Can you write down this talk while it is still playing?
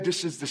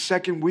This is the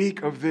second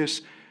week of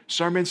this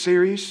sermon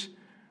series,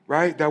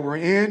 right, that we're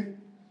in,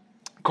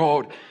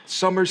 called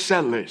Summer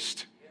Set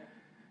List.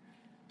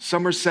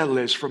 Summer Set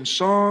List, from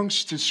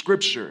songs to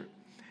scripture.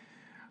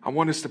 I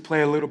want us to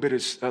play a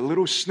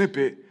little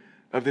snippet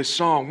of this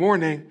song.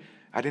 Warning,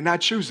 I did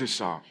not choose this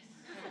song.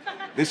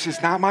 This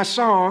is not my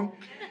song,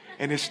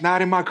 and it's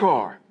not in my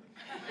car.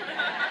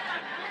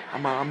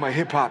 I'm a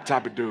hip-hop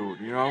type of dude,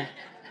 you know?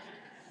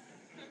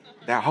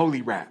 That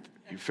holy rap,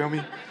 you feel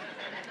me?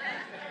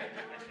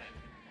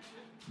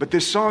 But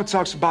this song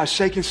talks about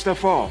shaking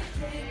stuff off.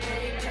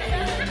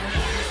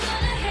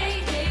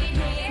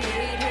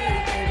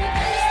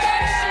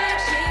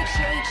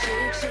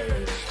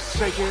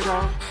 Shake it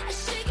off.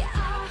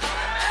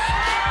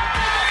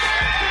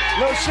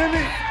 Little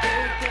shimmy.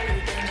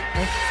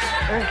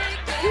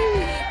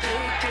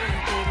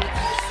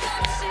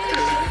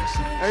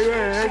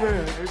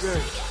 Amen.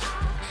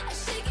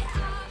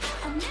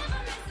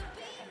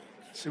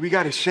 So we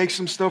got to shake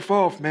some stuff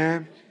off,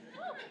 man.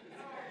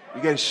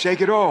 You got to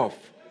shake it off.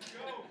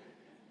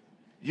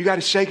 You got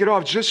to shake it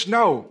off. Just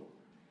know,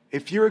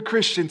 if you're a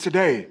Christian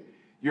today,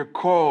 you're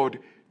called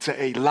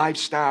to a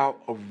lifestyle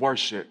of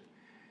worship.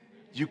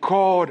 You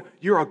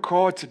are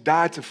called to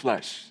die to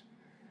flesh.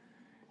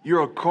 You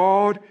are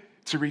called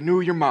to renew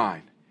your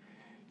mind.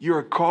 You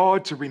are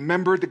called to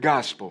remember the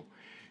gospel.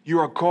 You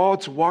are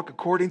called to walk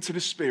according to the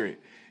Spirit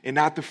and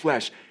not the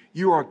flesh.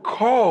 You are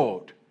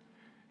called,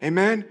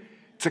 amen,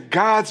 to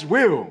God's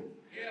will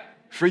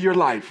for your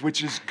life,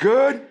 which is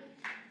good,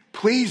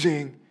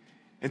 pleasing,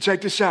 and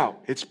check this out,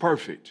 it's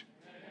perfect.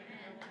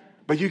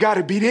 But you got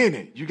to be in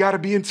it. You got to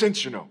be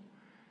intentional.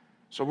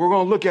 So we're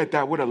going to look at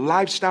that, what a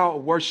lifestyle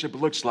of worship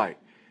looks like,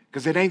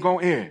 because it ain't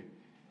going to end.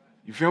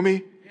 You feel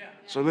me? Yeah.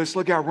 So let's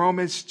look at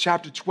Romans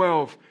chapter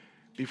 12.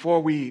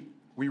 Before we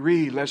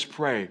read, let's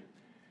pray.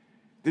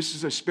 This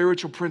is a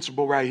spiritual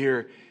principle right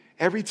here.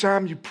 Every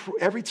time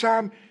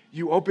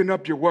you open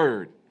up your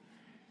word,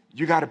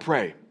 you got to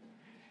pray.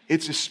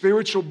 It's a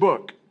spiritual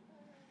book.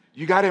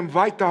 You got to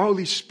invite the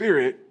Holy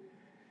Spirit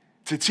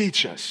to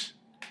teach us.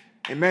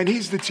 Amen.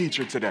 He's the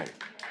teacher today.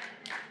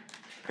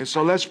 And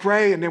so let's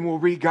pray, and then we'll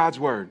read God's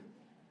word.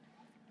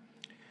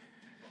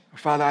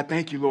 Father, I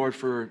thank you, Lord,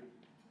 for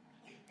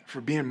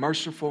being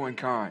merciful and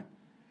kind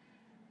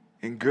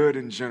and good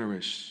and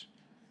generous.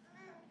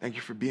 Thank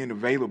you for being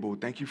available.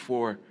 Thank you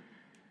for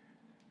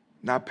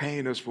not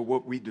paying us for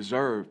what we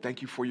deserve.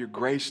 Thank you for your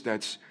grace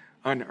that's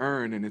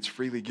unearned and it's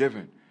freely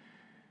given.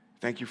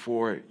 Thank you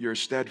for your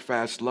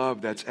steadfast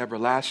love that's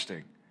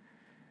everlasting.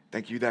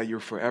 Thank you that you're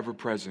forever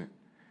present.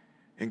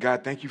 And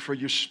God, thank you for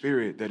your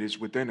Spirit that is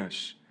within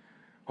us.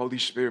 Holy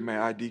Spirit, may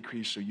I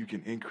decrease so you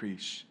can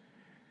increase.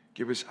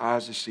 Give us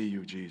eyes to see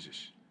you,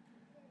 Jesus,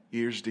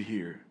 ears to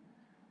hear,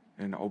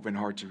 and an open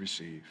heart to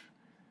receive.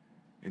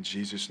 In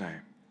Jesus'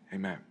 name,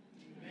 amen.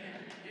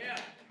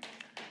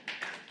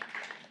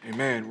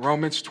 Amen.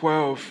 Romans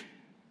 12,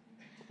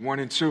 1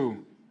 and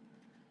 2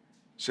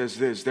 says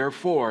this,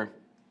 therefore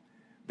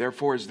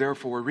is there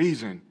for a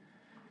reason.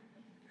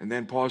 And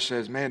then Paul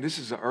says, man, this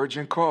is an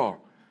urgent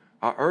call.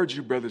 I urge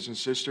you, brothers and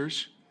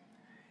sisters,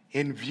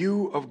 in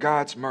view of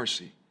God's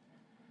mercy.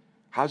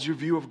 How's your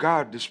view of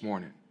God this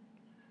morning?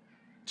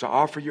 To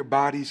offer your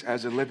bodies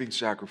as a living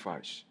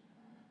sacrifice.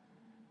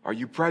 Are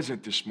you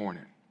present this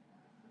morning?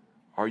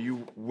 Are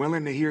you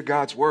willing to hear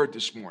God's word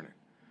this morning?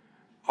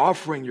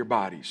 Offering your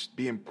bodies,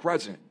 being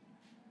present,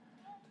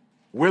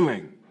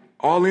 willing,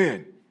 all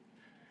in,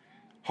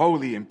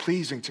 holy and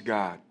pleasing to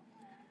God.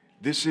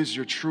 This is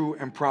your true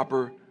and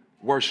proper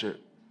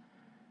worship.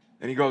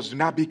 And he goes, do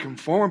not be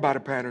conformed by the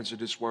patterns of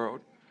this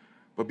world,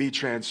 but be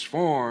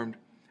transformed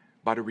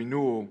by the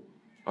renewal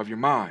of your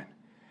mind.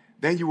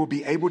 Then you will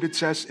be able to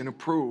test and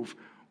approve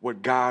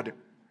what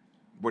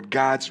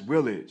God's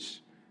will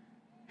is,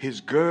 his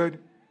good,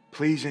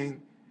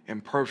 pleasing,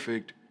 and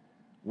perfect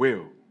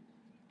will.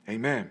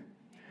 Amen.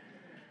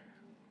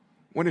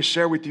 I want to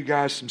share with you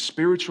guys some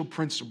spiritual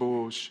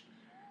principles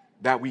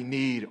that we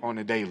need on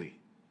a daily.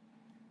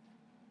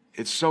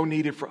 It's so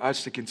needed for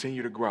us to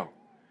continue to grow.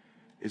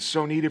 It's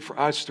so needed for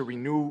us to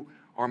renew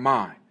our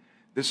mind.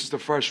 This is the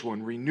first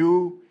one.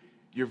 Renew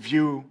your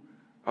view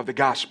of the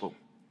gospel.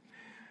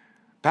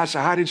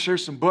 Pastor Hayden shared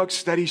some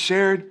books that he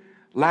shared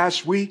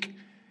last week.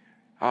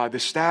 The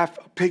staff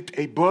picked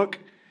a book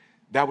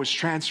that was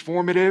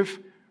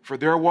transformative for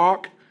their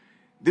walk.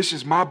 This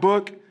is my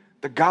book,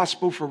 The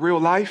Gospel for Real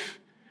Life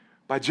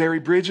by Jerry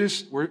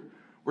Bridges.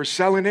 We're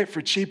selling it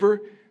for cheaper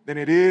than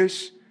it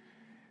is.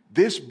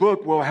 This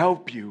book will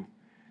help you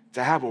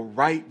to have a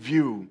right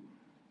view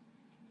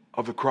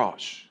of the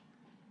cross.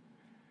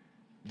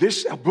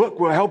 This book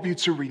will help you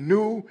to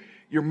renew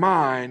your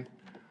mind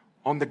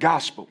on the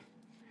gospel.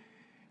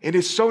 And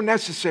it's so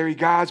necessary,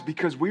 guys,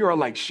 because we are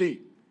like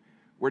sheep.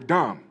 We're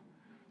dumb.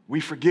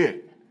 We forget.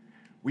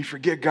 We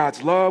forget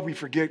God's love. We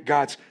forget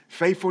God's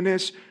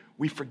faithfulness.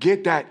 We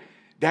forget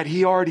that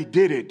he already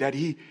did it, that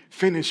he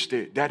finished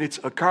it, that it's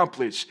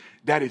accomplished,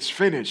 that it's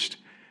finished.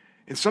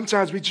 And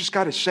sometimes we just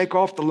got to shake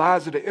off the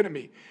lies of the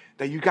enemy,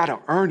 that you got to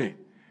earn it,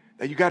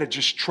 that you got to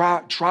just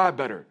try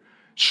better,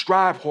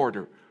 strive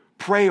harder,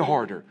 pray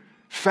harder,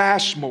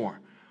 fast more.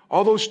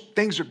 All those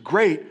things are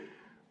great,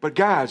 but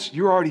guys,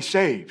 you're already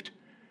saved.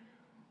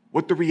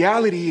 What the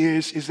reality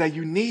is that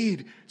you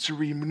need to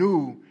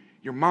renew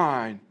your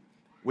mind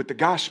with the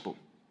gospel.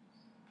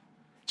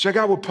 Check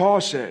out what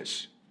Paul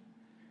says.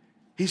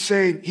 He's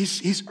saying,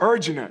 he's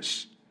urging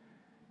us.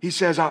 He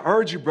says, I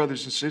urge you,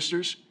 brothers and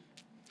sisters,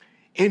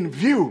 in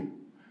view,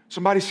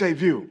 somebody say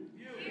view.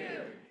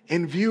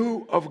 In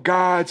view of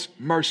God's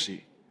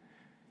mercy.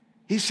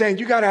 He's saying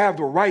you got to have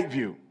the right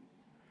view.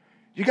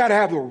 You got to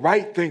have the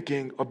right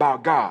thinking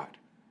about God.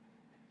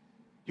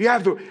 You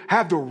have to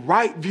have the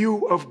right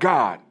view of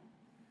God.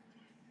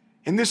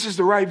 And this is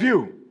the right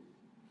view.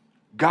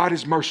 God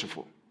is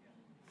merciful.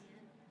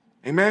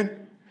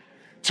 Amen?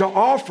 To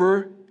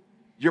offer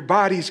your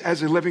bodies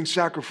as a living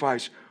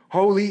sacrifice,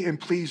 holy and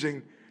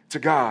pleasing to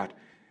God.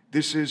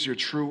 This is your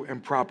true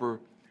and proper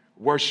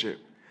worship.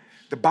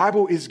 The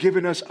Bible is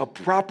giving us a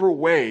proper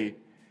way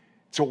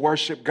to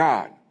worship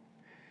God.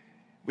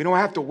 We don't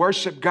have to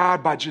worship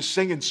God by just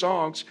singing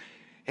songs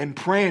and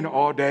praying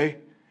all day.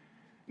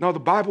 No, the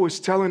Bible is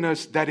telling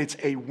us that it's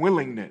a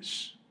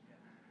willingness,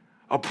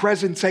 a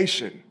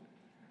presentation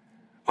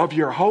of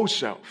your whole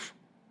self,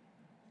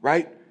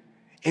 right?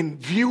 In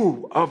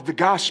view of the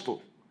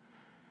gospel.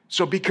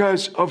 So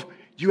because of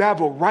you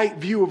have a right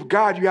view of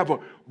God, you have a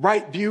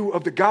right view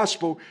of the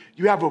gospel,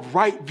 you have a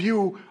right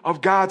view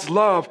of God's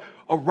love,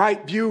 a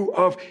right view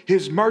of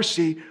his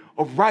mercy,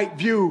 a right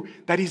view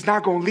that he's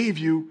not going to leave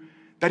you,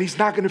 that he's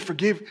not going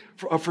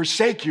to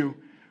forsake you,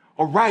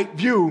 a right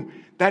view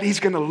that he's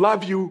going to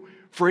love you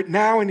for it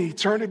now and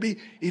eternity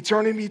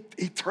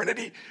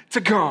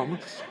to come.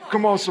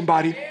 Come on,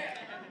 somebody.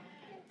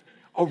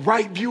 A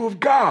right view of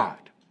God,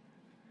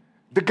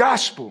 the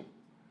gospel.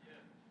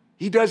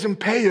 He doesn't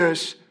pay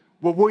us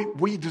what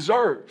we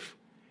deserve.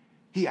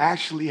 He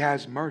actually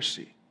has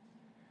mercy,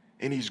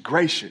 and he's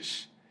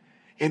gracious,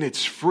 and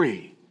it's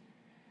free,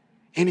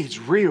 and he's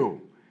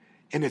real,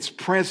 and its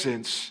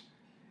presence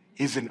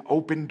is an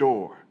open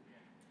door.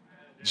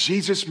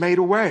 Jesus made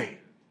a way.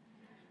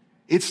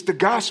 It's the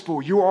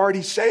gospel. You're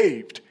already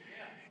saved.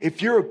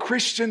 If you're a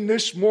Christian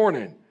this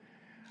morning,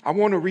 I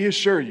want to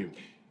reassure you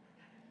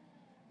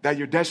that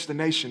your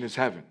destination is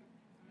heaven.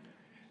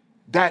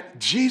 That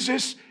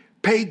Jesus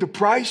paid the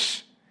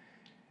price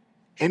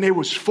and it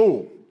was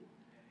full.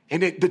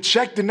 And the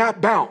check did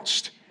not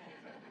bounce.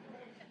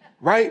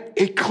 Right?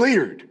 It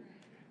cleared.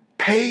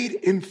 Paid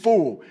in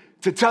full.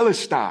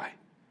 Tetelestai.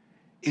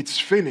 It's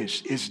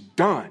finished. It's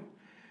done.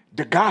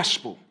 The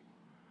gospel.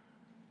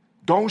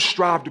 Don't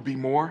strive to be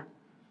more.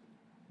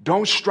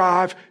 Don't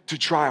strive to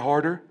try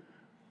harder.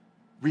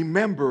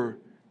 Remember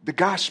the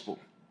gospel.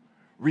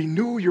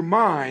 Renew your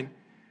mind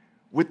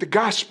with the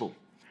gospel.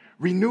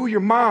 Renew your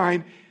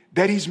mind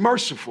that he's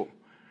merciful.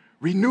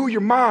 Renew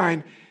your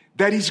mind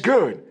that he's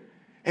good.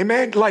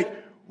 Amen. Like,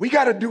 we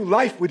got to do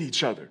life with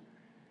each other.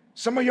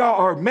 Some of y'all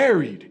are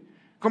married.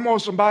 Come on,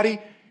 somebody.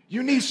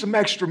 You need some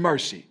extra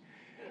mercy.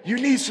 You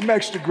need some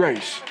extra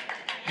grace.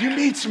 You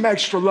need some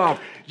extra love.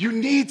 You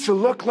need to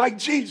look like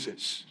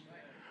Jesus.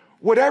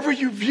 Whatever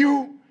you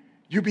view,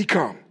 you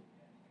become.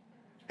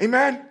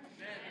 Amen?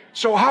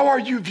 So how are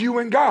you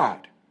viewing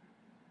God?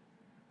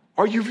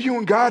 Are you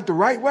viewing God the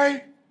right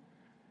way?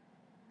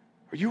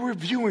 Are you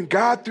viewing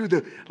God through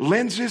the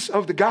lenses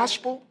of the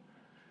gospel?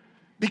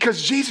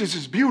 Because Jesus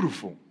is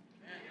beautiful.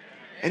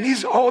 And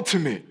he's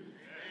ultimate.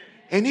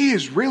 And he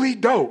is really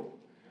dope.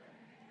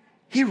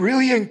 He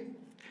really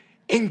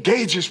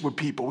engages with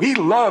people. He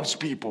loves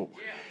people.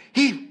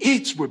 He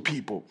eats with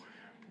people,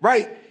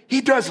 right?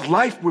 He does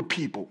life with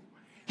people.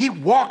 He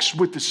walks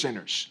with the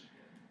sinners.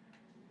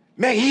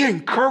 Man, he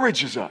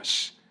encourages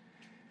us.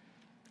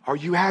 Are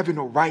you having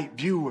a right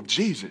view of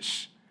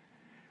Jesus?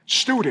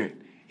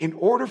 Student, in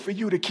order for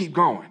you to keep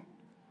going,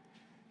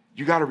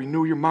 you got to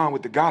renew your mind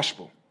with the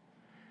gospel.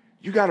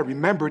 You got to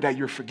remember that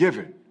you're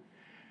forgiven.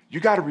 You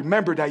got to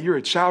remember that you're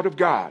a child of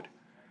God.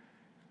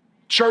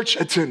 Church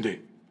attendant,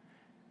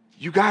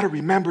 you got to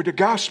remember the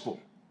gospel.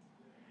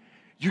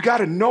 You got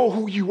to know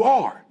who you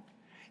are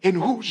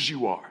and whose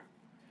you are.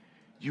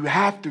 You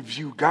have to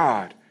view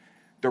God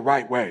the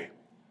right way.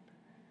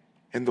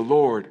 And the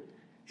Lord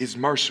is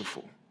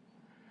merciful.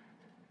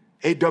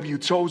 A.W.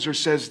 Tozer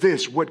says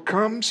this: what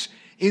comes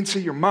into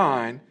your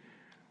mind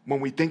when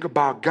we think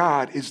about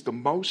God is the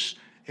most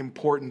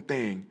important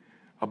thing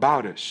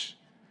about us.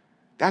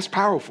 That's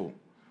powerful.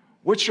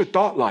 What's your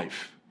thought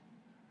life?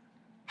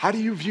 How do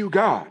you view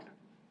God?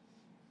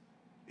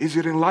 Is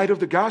it in light of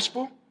the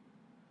gospel?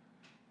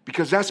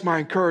 Because that's my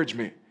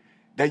encouragement,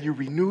 that you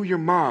renew your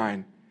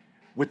mind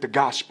with the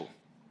gospel.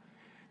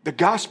 The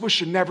gospel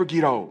should never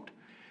get old.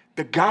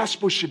 The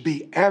gospel should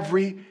be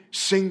every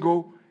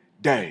single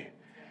day,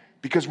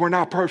 because we're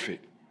not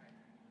perfect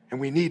and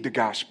we need the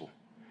gospel.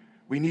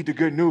 We need the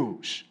good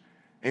news.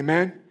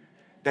 Amen?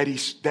 That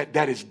is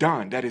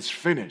done, that is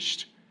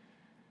finished,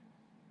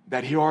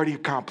 that he already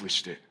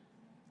accomplished it.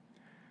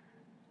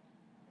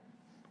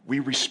 We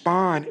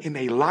respond in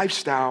a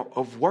lifestyle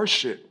of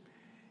worship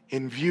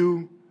in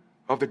view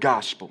of the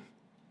gospel.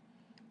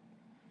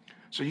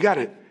 So you got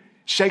to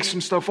shake some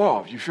stuff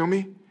off. You feel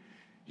me?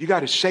 You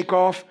got to shake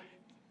off,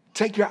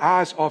 take your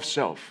eyes off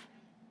self.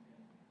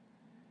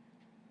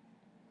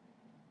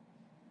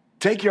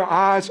 Take your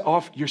eyes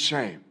off your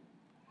shame.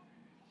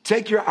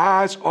 Take your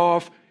eyes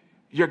off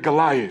your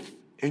Goliath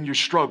and your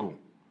struggle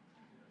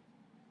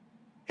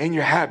and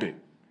your habit.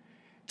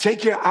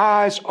 Take your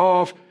eyes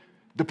off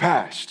the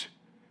past.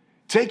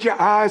 Take your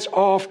eyes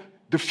off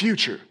the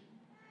future.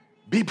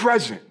 Be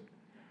present.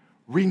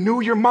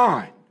 Renew your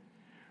mind.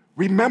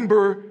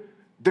 Remember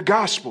the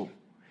gospel.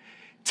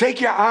 Take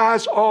your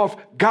eyes off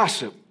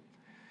gossip.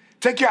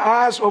 Take your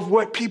eyes off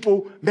what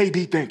people may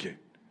be thinking.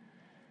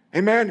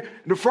 Amen.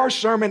 In the first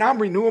sermon, I'm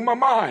renewing my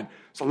mind.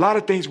 So a lot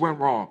of things went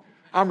wrong.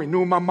 I'm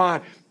renewing my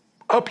mind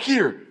up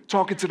here,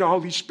 talking to the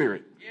Holy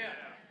Spirit.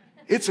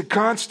 It's a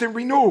constant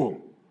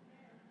renewal.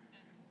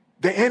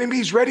 The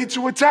enemy's ready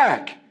to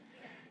attack.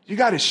 You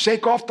got to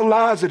shake off the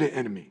lies of the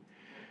enemy.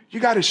 You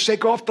got to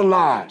shake off the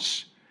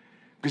lies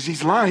because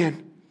he's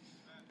lying.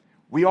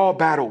 We all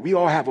battle. We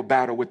all have a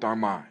battle with our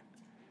mind.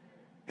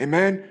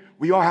 Amen.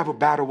 We all have a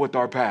battle with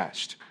our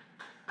past.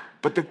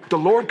 But the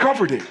Lord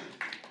covered it.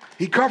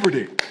 He covered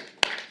it.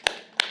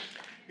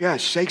 Yeah,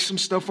 shake some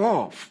stuff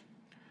off.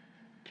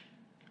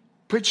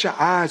 Put your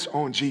eyes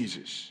on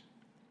Jesus.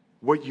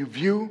 What you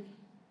view,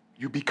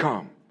 you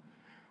become.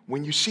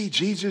 When you see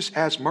Jesus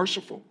as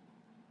merciful,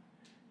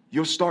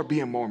 you'll start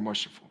being more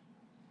merciful.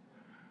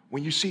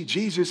 When you see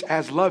Jesus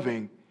as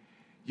loving,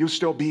 you'll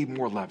still be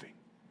more loving.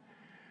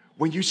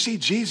 When you see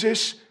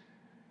Jesus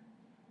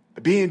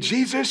being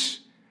Jesus,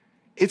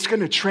 it's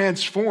going to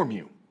transform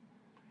you.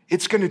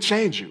 It's going to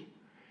change you.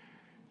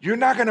 You're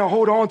not going to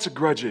hold on to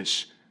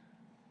grudges.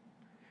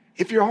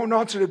 If you're holding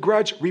on to the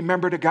grudge,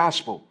 remember the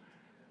gospel.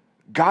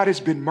 God has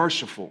been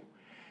merciful.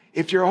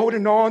 If you're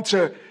holding on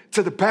to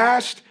the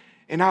past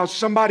and how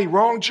somebody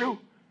wronged you,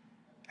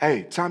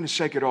 hey, time to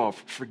shake it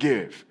off.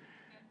 Forgive.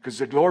 Because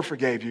the Lord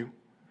forgave you.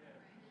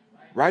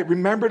 Right?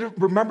 Remember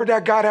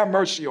that God had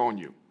mercy on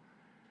you.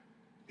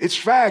 It's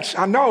facts.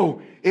 I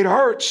know. It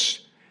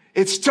hurts.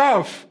 It's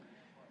tough.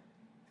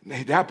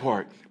 That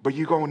part. But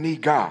you're going to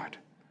need God.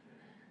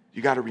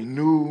 You got to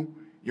renew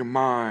your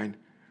mind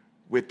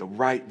with the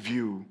right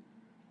view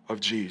of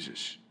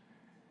Jesus.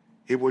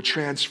 It will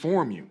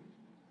transform you.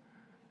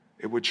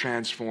 It will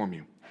transform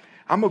you.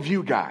 I'm a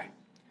view guy.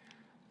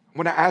 I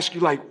want to ask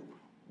you, like,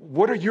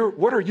 what are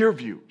your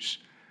views?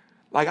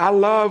 Like, I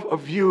love a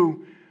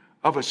view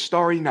of a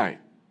starry night.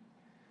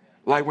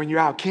 Like when you're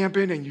out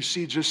camping and you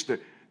see just the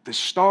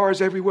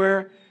stars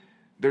everywhere.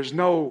 There's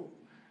no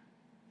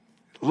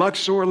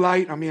Luxor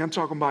light. I mean, I'm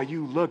talking about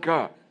you look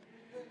up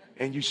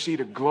and you see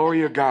the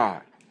glory of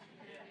God.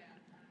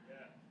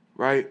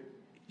 Right?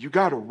 You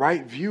got a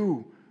right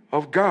view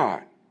of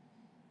God.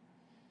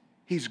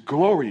 He's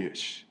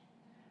glorious.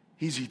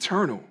 He's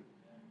eternal.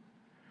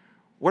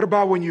 What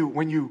about when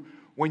you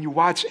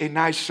watch a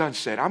nice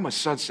sunset? I'm a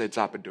sunset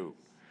type of dude.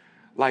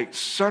 Like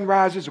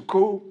sunrises are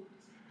cool,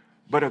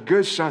 but a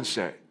good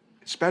sunset,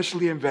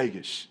 especially in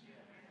Vegas.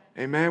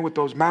 Amen. With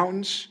those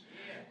mountains,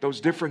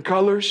 those different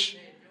colors.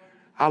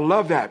 I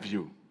love that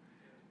view.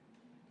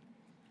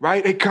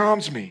 Right? It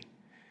calms me.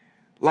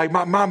 Like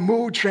my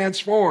mood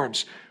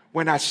transforms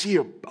when I see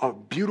a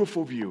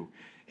beautiful view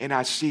and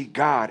I see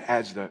God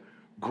as the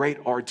great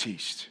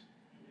artiste.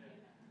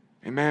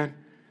 Amen.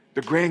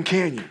 The Grand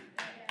Canyon.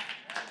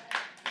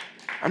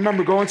 I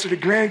remember going to the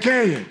Grand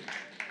Canyon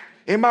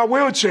in my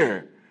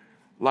wheelchair.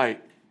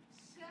 Like,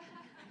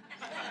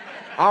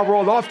 I'll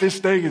roll off this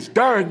thing, it's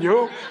done,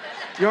 yo.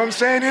 You know what I'm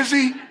saying,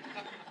 Izzy?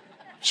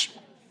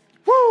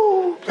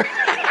 Woo!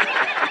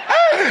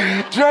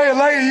 Dre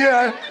later,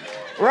 yeah,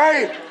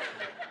 right?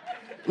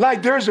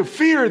 Like, there's a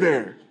fear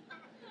there.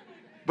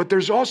 But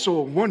there's also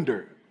a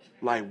wonder.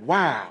 Like,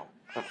 wow,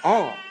 an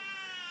awe.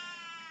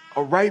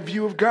 A right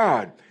view of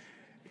God.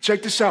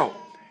 Check this out.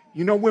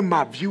 You know when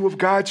my view of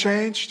God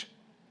changed?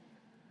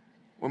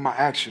 When my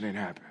accident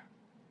happened.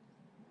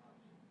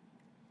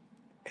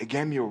 It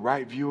gave me a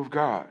right view of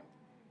God.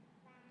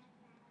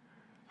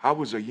 I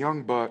was a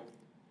young blood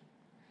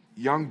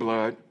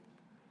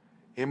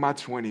in my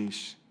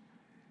 20s,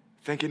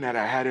 thinking that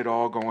I had it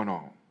all going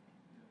on.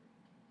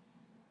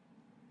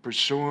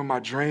 Pursuing my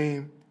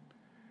dream,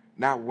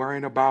 not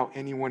worrying about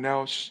anyone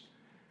else.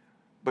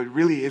 But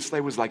really,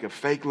 it was like a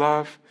fake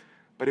love,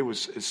 but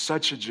it's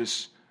such a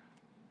just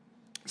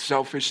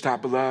selfish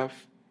type of love.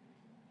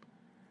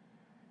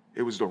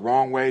 It was the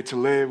wrong way to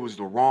live. It was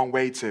the wrong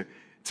way to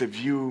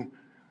view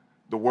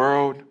the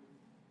world,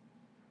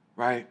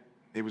 right?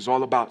 It was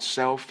all about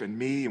self and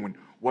me and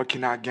what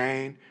can I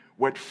gain,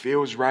 what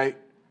feels right.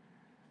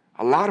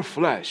 A lot of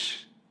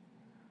flesh,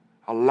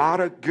 a lot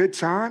of good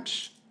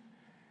times,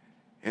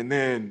 and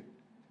then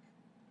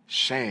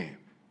shame,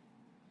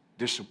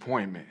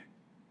 disappointment,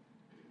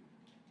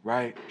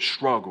 right?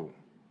 Struggle,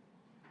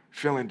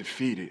 feeling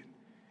defeated.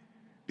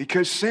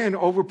 Because sin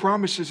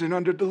overpromises and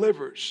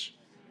underdelivers.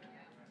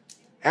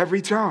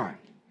 Every time.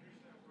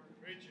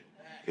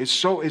 It's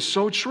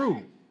so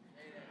true.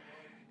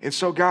 And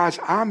so, guys,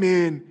 I'm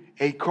in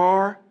a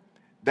car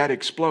that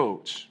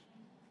explodes.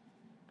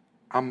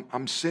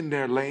 I'm sitting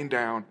there laying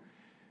down.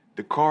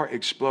 The car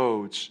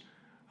explodes.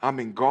 I'm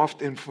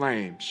engulfed in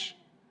flames,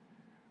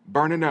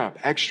 burning up,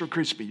 extra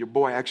crispy, your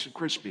boy extra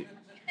crispy.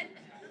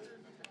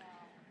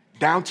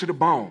 Down to the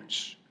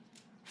bones,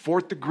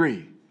 4th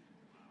degree.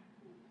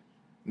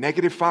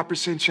 Negative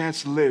 5%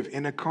 chance to live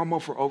in a coma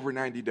for over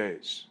 90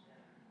 days.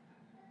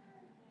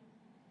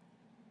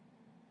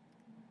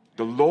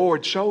 The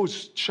Lord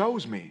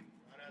chose me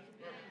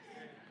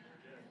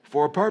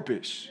for a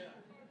purpose,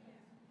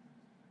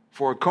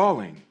 for a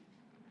calling,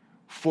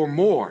 for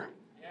more.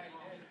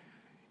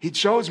 He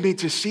chose me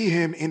to see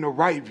him in the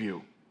right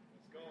view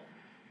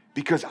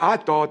because I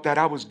thought that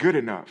I was good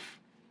enough.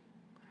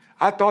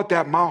 I thought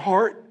that my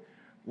heart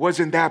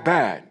wasn't that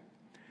bad.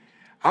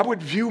 I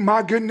would view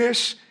my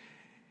goodness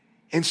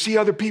and see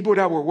other people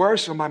that were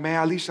worse. I'm like, man,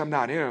 at least I'm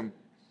not him.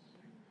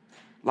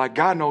 Like,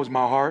 God knows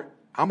my heart.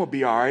 I'm going to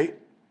be all right.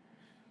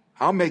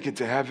 I'll make it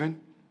to heaven.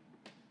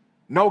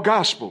 No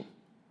gospel.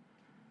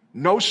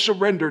 No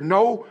surrender.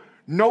 No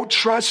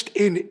trust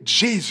in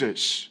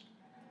Jesus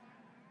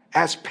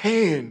as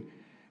paying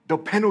the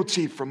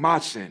penalty for my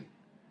sin.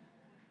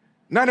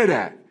 None of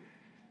that.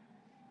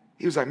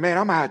 He was like, man,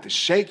 I'm going to have to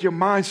shake your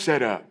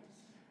mindset up.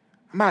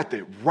 I'm going to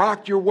have to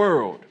rock your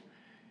world.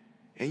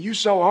 And you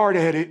so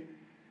hard-headed,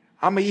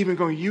 I'm even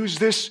going to use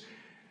this.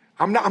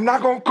 I'm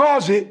not going to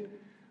cause it,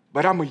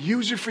 but I'm going to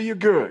use it for your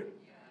good.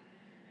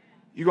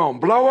 You're going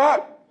to blow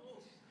up,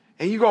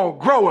 and you're going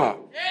to grow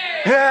up.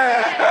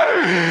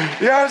 Yeah.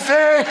 You know what I'm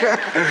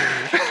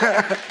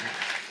saying?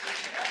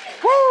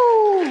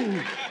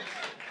 Woo!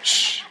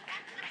 Shh.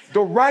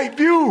 The right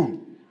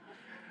view.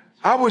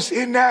 I was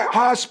in that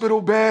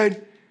hospital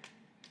bed.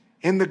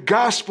 In the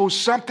gospel,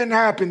 something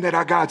happened that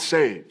I got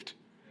saved.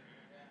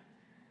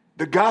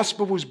 The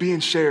gospel was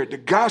being shared. The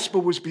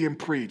gospel was being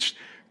preached.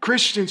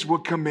 Christians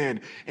would come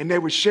in and they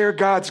would share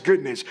God's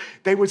goodness.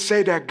 They would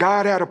say that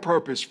God had a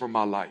purpose for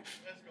my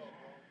life,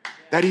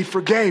 that he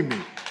forgave me,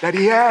 that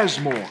he has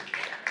more.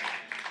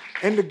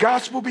 And the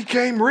gospel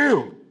became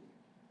real.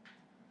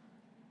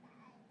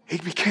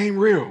 It became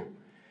real.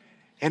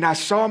 And I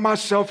saw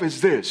myself as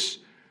this,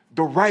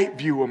 the right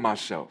view of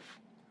myself.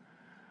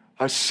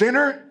 A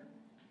sinner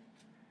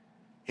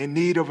in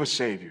need of a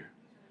Savior.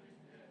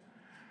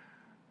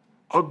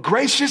 A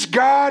gracious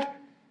God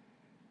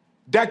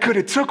that could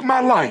have took my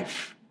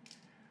life,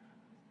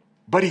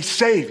 but he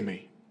saved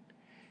me.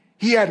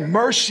 He had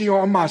mercy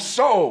on my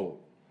soul.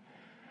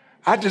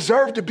 I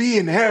deserved to be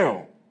in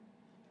hell.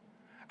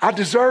 I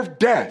deserved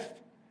death.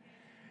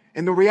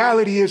 And the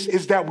reality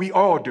is that we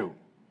all do.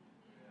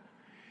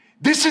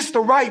 This is the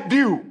right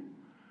view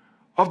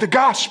of the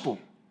gospel,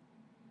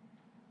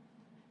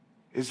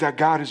 is that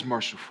God is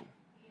merciful.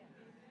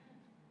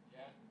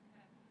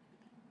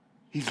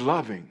 He's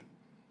loving.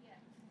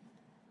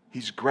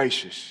 He's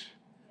gracious.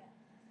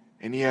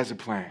 And he has a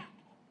plan.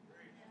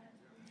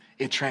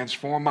 It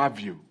transformed my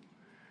view.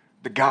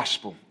 The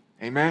gospel.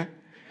 Amen?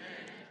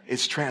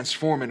 It's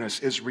transforming us.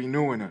 It's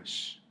renewing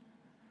us.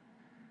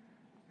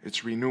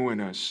 It's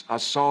renewing us. I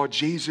saw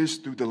Jesus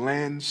through the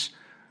lens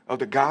of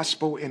the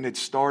gospel, and it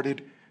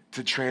started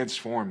to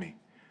transform me.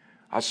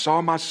 I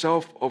saw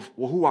myself of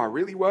who I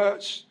really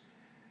was,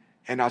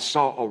 and I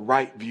saw a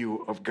right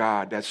view of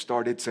God that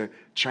started to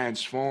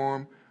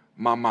transform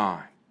my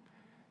mind.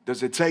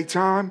 Does it take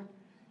time?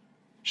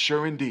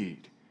 Sure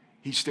indeed.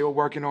 He's still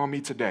working on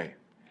me today,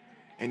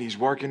 and he's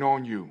working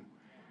on you.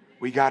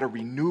 We got to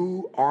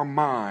renew our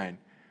mind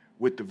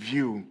with the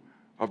view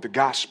of the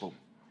gospel.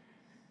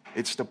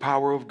 It's the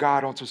power of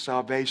God unto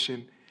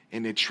salvation,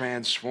 and it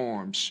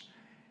transforms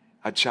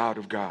a child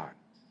of God.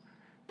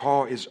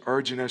 Paul is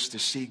urging us to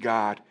see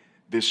God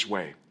this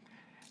way,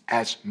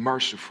 as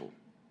merciful.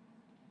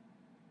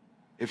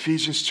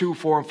 Ephesians 2,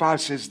 4, and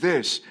 5 says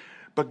this,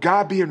 but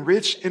God being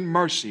rich in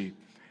mercy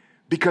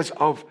because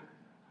of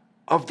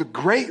the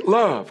great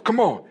love. Come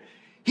on.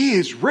 He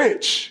is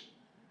rich.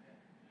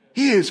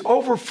 He is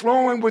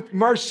overflowing with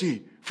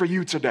mercy for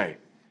you today.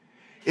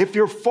 If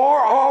you're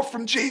far off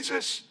from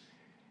Jesus,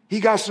 he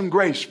got some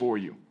grace for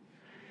you.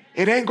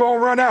 It ain't going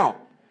to run out.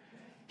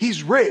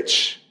 He's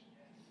rich.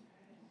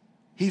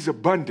 He's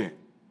abundant.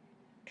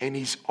 And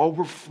he's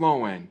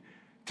overflowing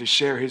to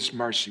share his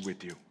mercy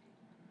with you.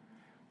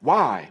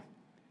 Why?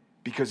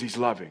 Because he's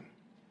loving.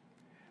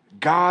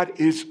 God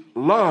is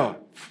love.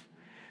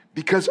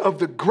 Because of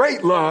the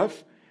great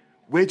love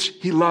which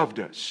he loved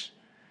us.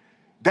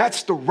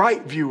 That's the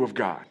right view of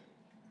God.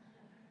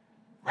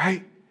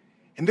 Right?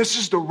 And this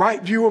is the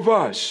right view of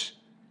us.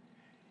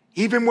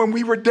 Even when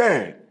we were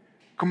dead.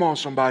 Come on,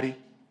 somebody.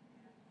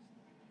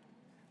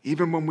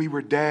 Even when we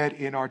were dead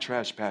in our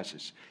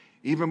trespasses.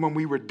 Even when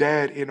we were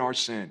dead in our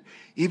sin.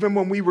 Even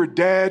when we were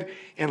dead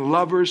and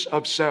lovers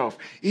of self.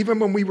 Even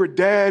when we were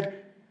dead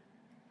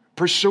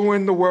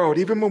pursuing the world.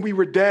 Even when we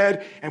were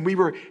dead and we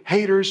were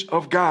haters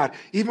of God.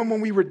 Even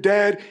when we were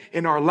dead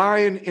in our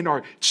lying, in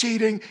our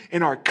cheating,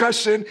 in our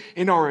cussing,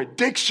 in our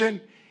addiction.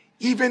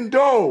 Even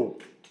though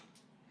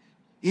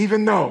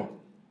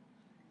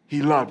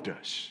he loved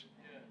us.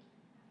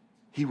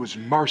 He was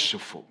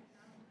merciful.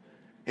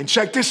 And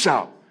check this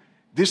out.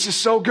 This is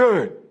so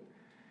good.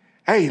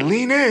 Hey,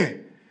 lean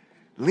in.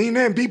 Lean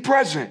in. Be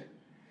present.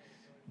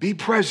 Be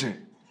present.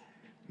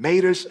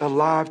 Made us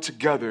alive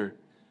together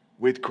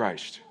with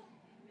Christ.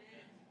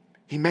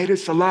 He made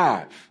us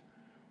alive.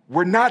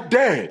 We're not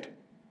dead.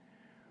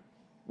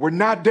 We're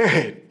not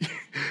dead.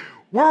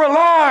 We're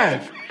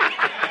alive.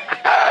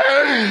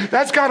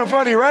 That's kind of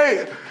funny,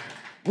 right?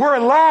 We're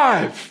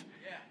alive.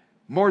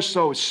 More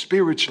so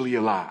spiritually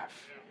alive.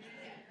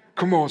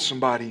 Come on,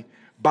 somebody.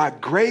 By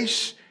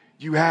grace,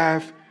 you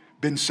have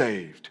been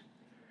saved.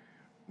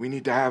 We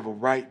need to have a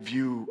right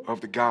view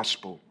of the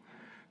gospel.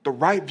 The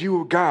right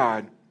view of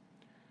God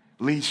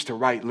leads to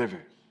right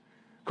living.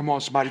 Come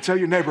on, somebody. Tell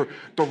your neighbor,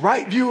 the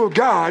right view of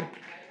God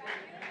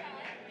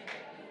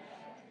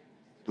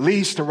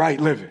leads to right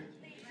living.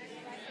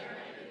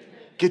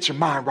 Get your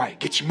mind right.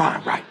 Get your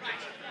mind right.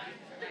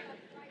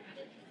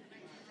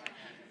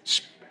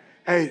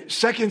 Hey,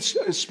 second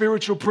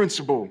spiritual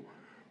principle,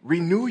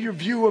 renew your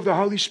view of the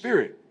Holy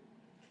Spirit.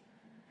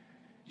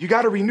 You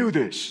got to renew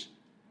this.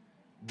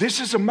 This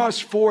is a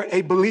must for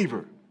a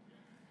believer.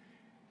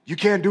 You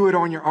can't do it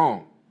on your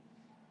own.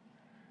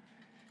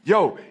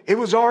 Yo, it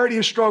was already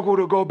a struggle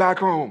to go back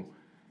home,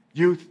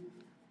 youth.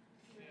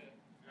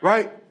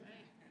 Right?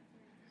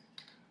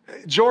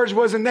 George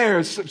wasn't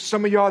there.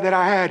 Some of y'all that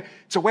I had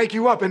to wake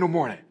you up in the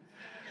morning.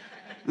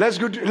 Let's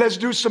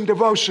do some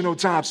devotional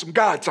time, some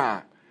God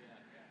time.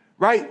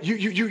 Right?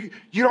 You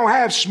don't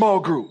have small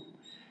group.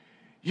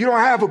 You don't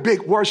have a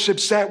big worship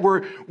set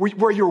where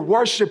you're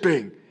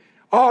worshiping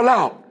all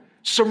out,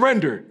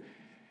 surrender.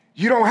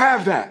 You don't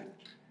have that.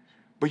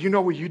 But you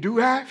know what you do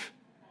have?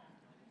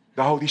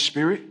 The Holy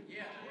Spirit.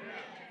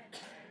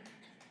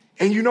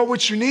 And you know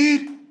what you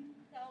need?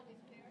 The Holy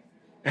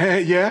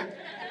Spirit. Yeah.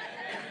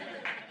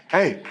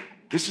 Hey,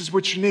 this is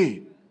what you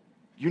need.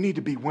 You need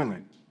to be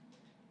willing.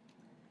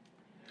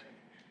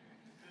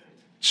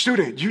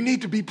 Student, you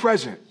need to be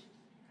present.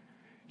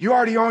 You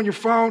already on your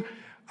phone.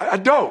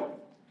 Adult,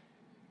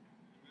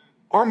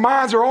 our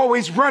minds are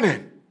always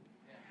running.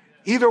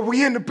 Either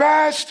we in the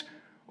past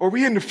or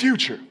we in the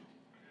future.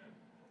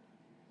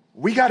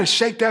 We got to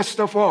shake that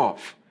stuff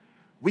off.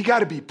 We got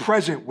to be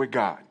present with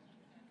God.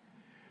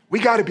 We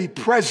got to be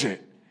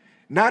present,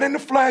 not in the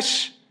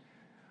flesh,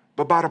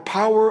 but by the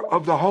power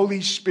of the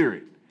Holy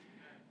Spirit,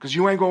 because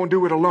you ain't going to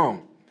do it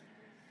alone.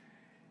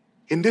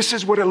 And this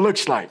is what it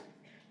looks like.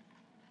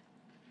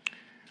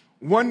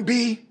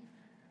 1b,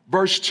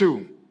 verse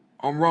 2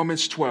 on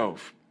Romans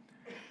 12.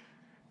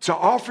 To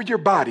offer your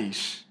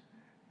bodies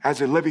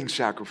as a living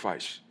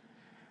sacrifice.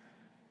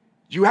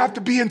 You have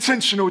to be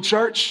intentional,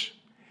 church.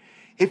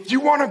 If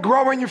you want to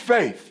grow in your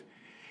faith,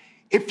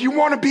 if you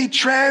want to be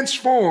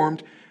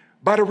transformed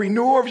by the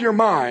renewal of your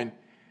mind,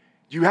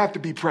 you have to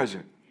be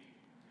present.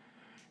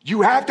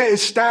 You have to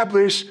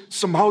establish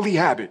some holy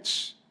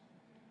habits.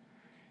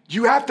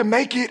 You have to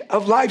make it a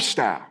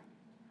lifestyle.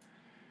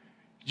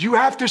 You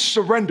have to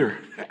surrender.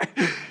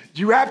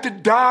 You have to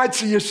die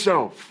to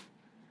yourself.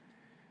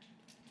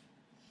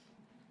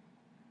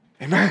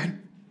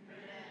 Amen.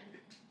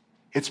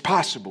 It's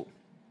possible.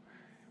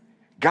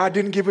 God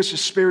didn't give us a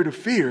spirit of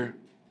fear,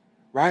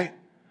 right?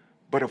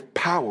 But of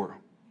power,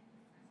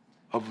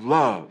 of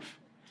love.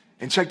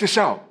 And check this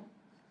out.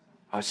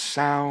 A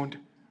sound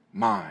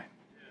mind.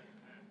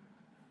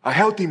 A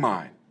healthy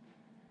mind.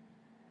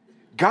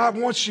 God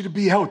wants you to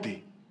be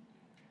healthy.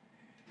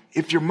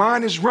 If your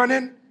mind is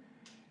running,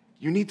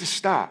 you need to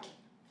stop.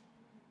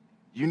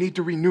 You need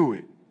to renew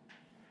it.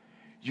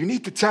 You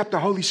need to tap the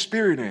Holy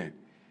Spirit in.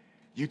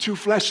 You too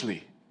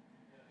fleshly.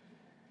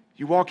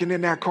 You walking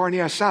in that carne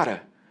asada.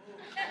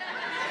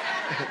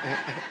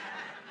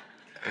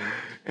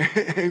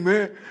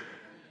 Amen.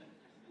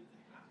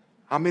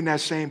 I'm in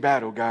that same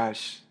battle,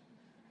 guys.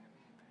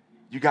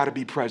 You got to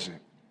be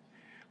present.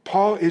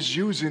 Paul is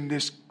using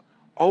this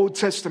Old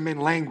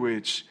Testament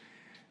language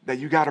that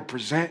you got to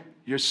present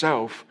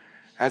yourself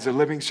as a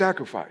living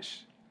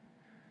sacrifice.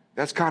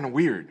 That's kind of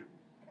weird,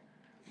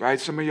 right?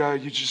 Some of y'all,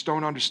 you just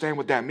don't understand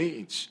what that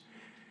means.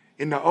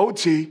 In the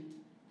OT,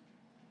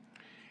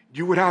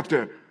 you would have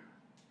to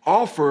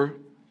offer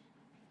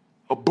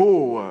a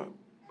bull,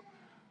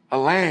 a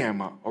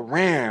lamb, a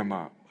ram,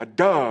 a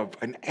dove,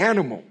 an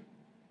animal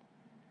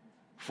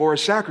for a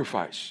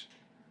sacrifice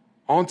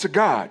unto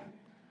God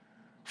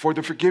for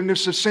the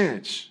forgiveness of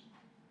sins.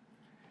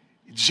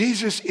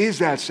 Jesus is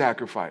that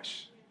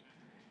sacrifice.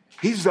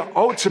 He's the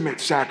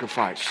ultimate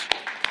sacrifice.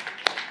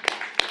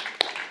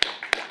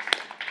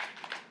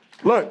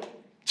 Look,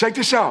 check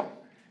this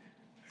out.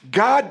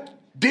 God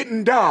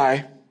didn't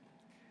die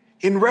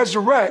and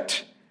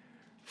resurrect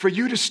for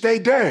you to stay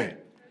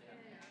dead.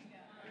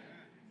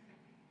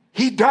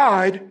 He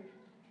died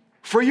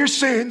for your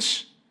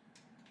sins,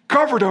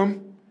 covered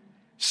them,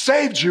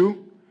 saved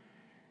you.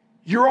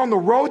 You're on the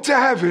road to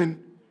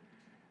heaven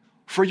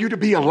for you to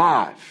be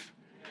alive.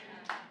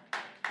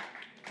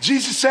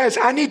 Jesus says,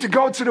 I need to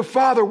go to the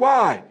Father.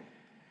 Why?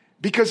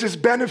 Because it's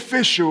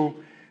beneficial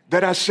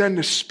that I send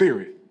the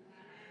Spirit,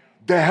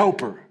 the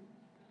helper,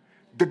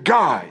 the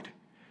guide,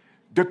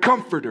 the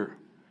comforter,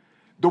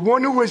 the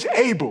one who is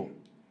able,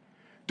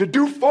 to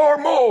do far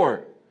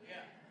more.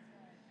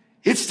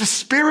 It's the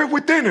Spirit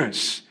within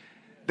us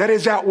that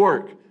is at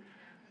work.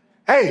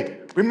 Hey,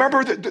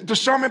 remember the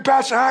sermon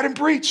Pastor Hyden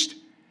preached?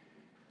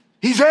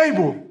 He's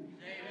able.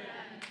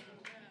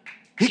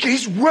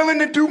 He's willing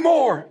to do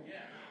more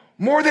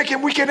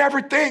than we can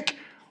ever think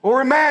or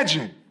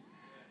imagine.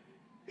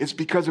 It's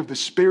because of the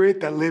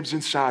Spirit that lives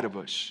inside of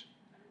us.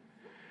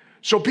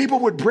 So people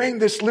would bring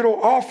this little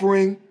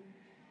offering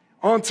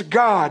onto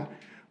God,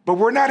 but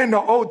we're not in the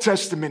Old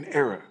Testament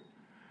era.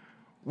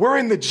 We're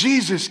in the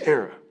Jesus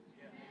era.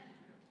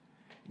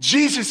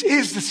 Jesus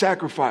is the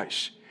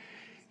sacrifice.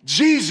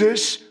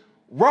 Jesus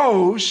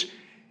rose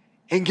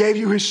and gave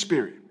you his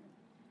Spirit.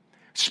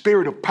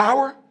 Spirit of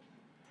power,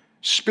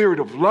 Spirit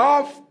of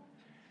love,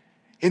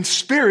 and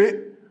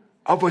Spirit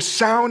of a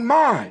sound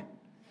mind.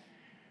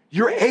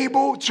 You're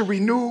able to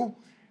renew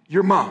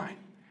your mind.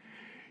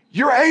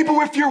 You're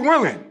able, if you're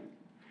willing,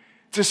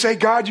 to say,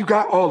 God, you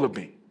got all of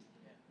me.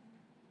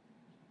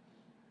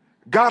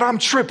 God, I'm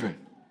tripping.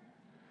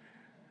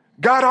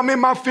 God, I'm in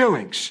my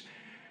feelings.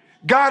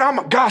 God,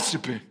 I'm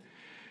gossiping.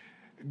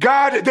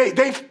 God,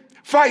 they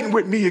fighting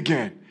with me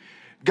again.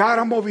 God,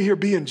 I'm over here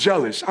being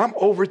jealous. I'm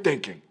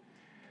overthinking.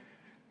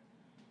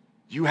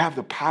 You have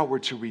the power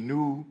to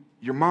renew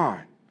your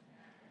mind.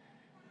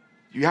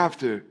 You have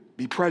to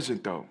be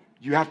present, though.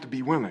 You have to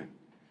be willing.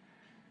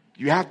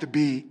 You have to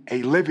be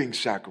a living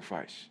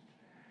sacrifice.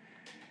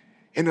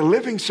 In a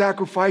living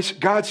sacrifice,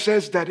 God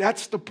says that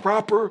that's the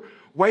proper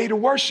way to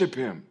worship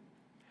him.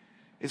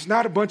 It's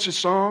not a bunch of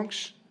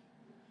songs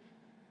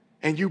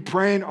and you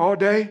praying all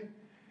day.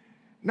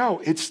 No,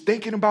 it's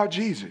thinking about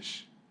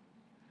Jesus.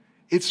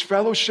 It's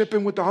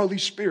fellowshipping with the Holy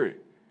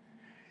Spirit.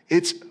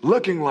 It's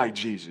looking like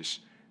Jesus,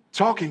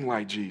 talking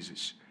like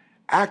Jesus,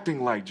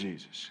 acting like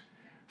Jesus,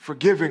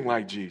 forgiving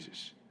like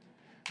Jesus,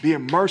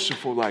 being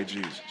merciful like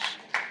Jesus.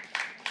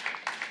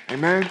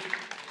 Amen.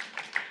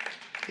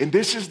 And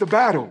this is the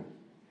battle,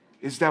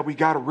 is that we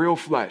got a real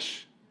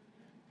flesh.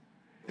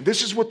 And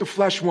this is what the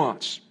flesh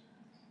wants.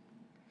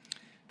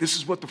 This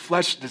is what the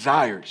flesh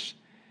desires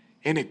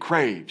and it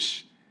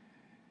craves.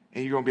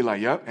 And you're going to be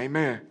like, yep,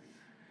 amen.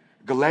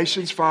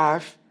 Galatians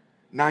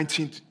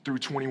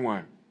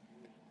 5:19-21.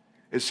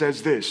 It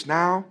says this,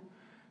 now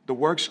the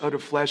works of the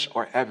flesh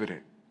are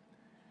evident.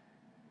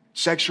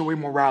 Sexual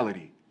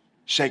immorality,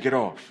 shake it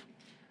off.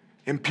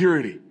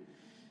 Impurity,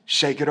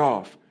 shake it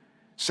off.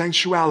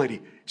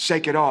 Sensuality,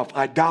 shake it off.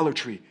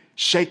 Idolatry,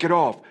 shake it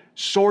off.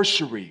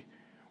 Sorcery,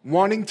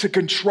 wanting to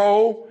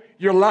control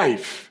your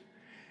life.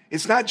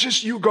 It's not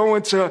just you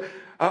going to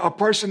a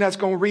person that's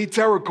going to read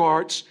tarot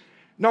cards.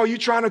 No, you're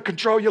trying to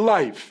control your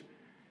life.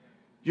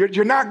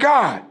 You're not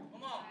God.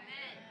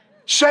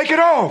 Shake it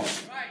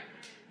off.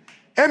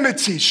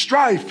 Enmity,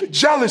 strife,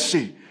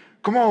 jealousy.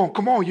 Come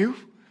on, you.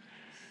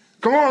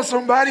 Come on,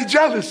 somebody,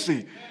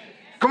 jealousy.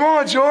 Come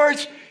on,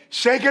 George,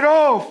 shake it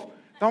off.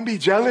 Don't be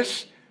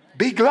jealous.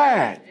 Be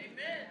glad.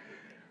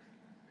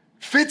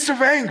 Fits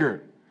of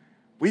anger.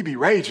 We be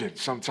raging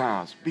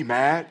sometimes. Be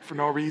mad for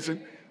no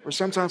reason, or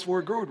sometimes for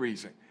a good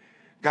reason.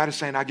 God is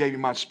saying, I gave you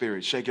my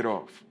Spirit. Shake it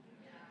off.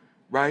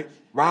 Right?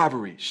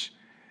 Rivalries.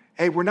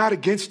 Hey, we're not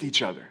against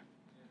each other.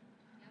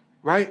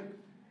 Right?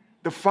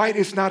 The fight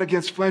is not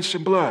against flesh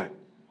and blood.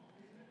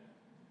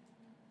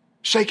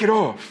 Shake it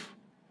off.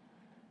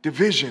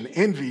 Division,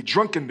 envy,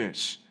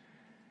 drunkenness.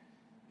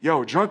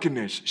 Yo,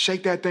 drunkenness,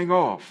 shake that thing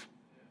off.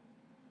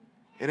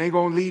 It ain't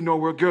going to lead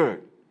nowhere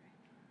good.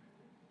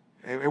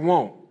 It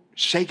won't.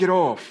 Shake it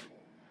off.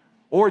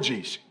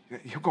 Orgies,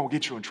 you're going to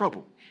get you in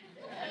trouble.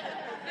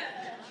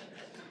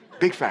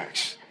 Big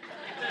facts.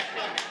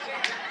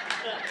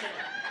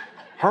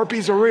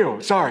 Herpes are real.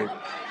 Sorry.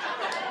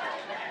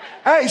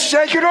 Hey,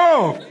 shake it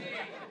off.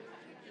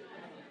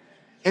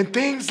 And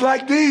things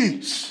like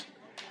these,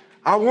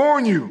 I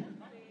warn you,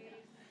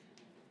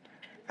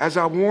 as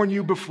I warned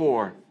you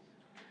before,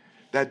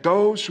 that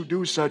those who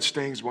do such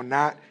things will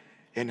not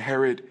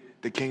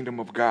inherit the kingdom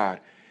of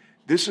God.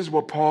 This is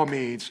what Paul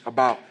means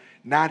about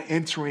not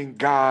entering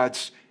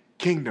God's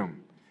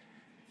kingdom,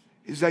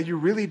 is that you're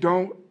really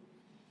dead.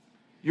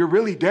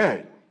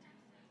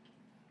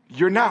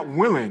 You're not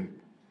willing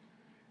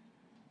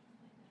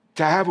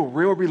to have a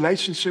real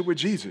relationship with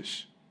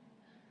Jesus.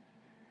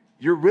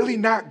 You're really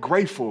not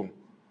grateful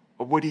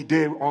of what he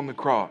did on the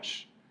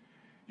cross.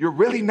 You're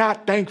really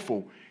not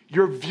thankful.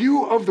 Your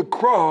view of the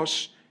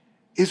cross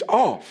is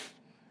off.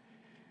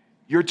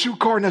 You're too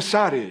carne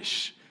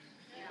asada-ish.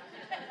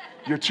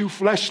 You're too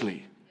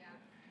fleshly.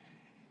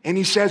 And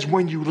he says,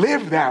 when you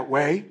live that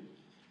way,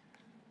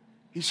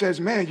 he says,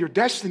 man, your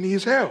destiny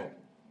is hell.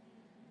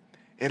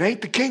 It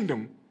ain't the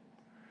kingdom.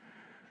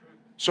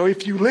 So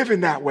if you live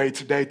in that way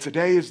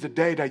today is the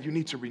day that you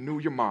need to renew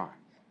your mind.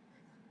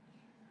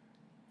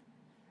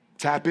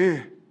 Tap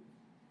in.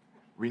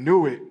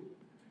 Renew it.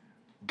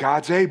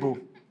 God's able.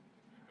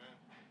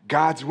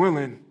 God's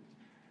willing.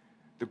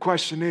 The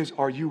question is,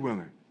 are you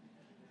willing?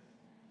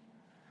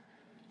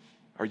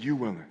 Are you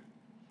willing?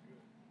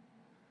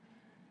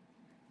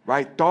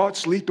 Right?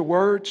 Thoughts lead to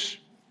words.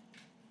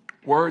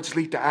 Words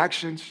lead to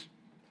actions.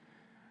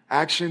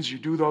 Actions, you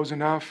do those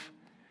enough,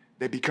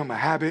 they become a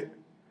habit.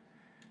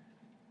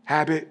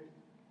 Habit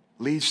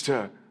leads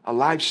to a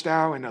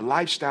lifestyle, and a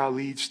lifestyle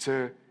leads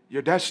to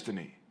your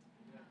destiny.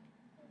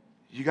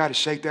 You got to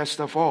shake that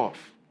stuff off.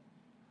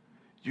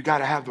 You got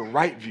to have the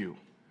right view.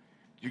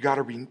 You got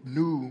to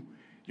renew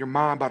your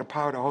mind by the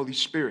power of the Holy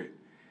Spirit.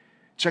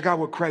 Check out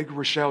what Craig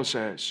Rochelle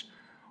says.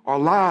 Our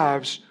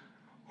lives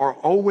are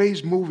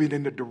always moving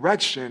in the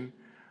direction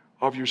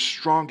of your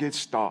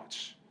strongest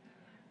thoughts.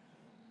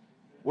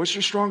 What's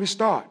your strongest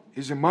thought?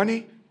 Is it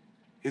money?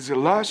 Is it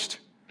lust?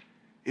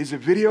 Is it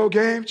video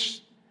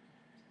games?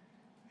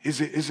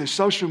 Is it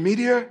social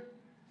media?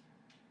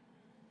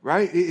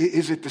 Right?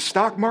 Is it the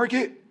stock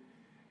market?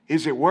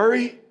 Is it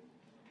worry?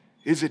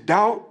 Is it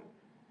doubt?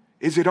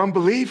 Is it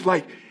unbelief?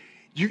 Like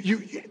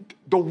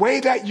the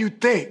way that you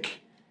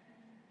think,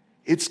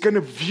 it's going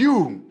to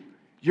view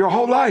your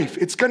whole life.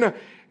 It's going to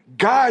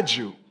guide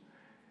you.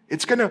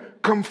 It's going to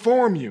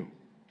conform you.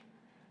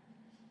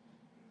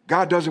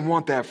 God doesn't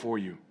want that for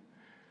you.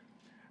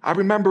 I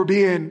remember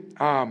being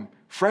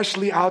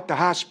freshly out the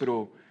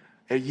hospital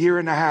a year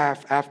and a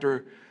half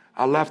after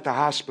I left the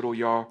hospital,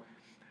 y'all.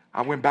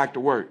 I went back to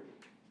work.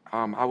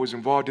 I was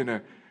involved in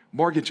a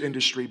mortgage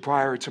industry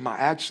prior to my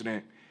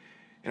accident.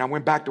 And I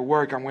went back to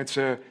work. I went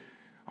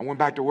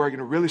back to work in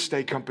a real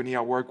estate company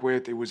I work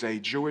with. It was a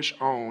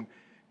Jewish-owned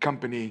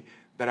company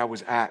that I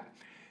was at.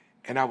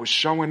 And I was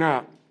showing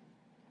up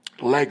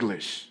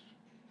legless.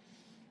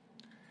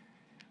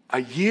 A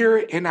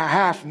year and a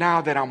half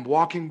now that I'm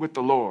walking with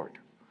the Lord.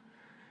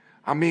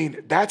 I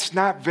mean, that's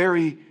not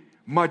very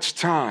much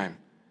time,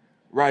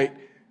 right,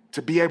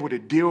 to be able to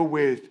deal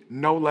with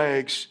no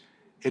legs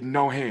and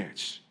no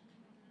hands.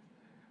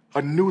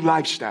 A new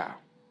lifestyle.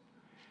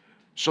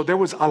 So there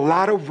was a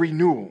lot of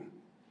renewal.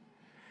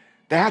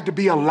 There had to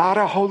be a lot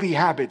of holy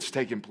habits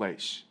taking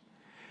place.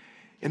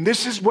 And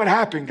this is what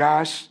happened,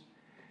 guys.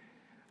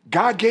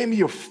 God gave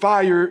me a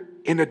fire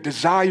and a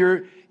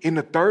desire and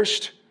a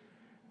thirst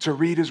to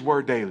read his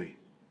word daily.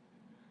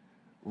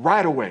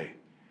 Right away.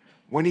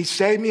 When he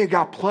saved me and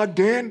got plugged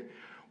in,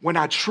 when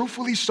I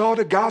truthfully saw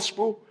the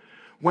gospel,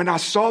 when I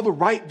saw the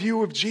right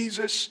view of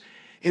Jesus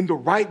and the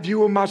right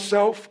view of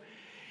myself,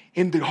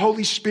 and the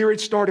Holy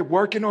Spirit started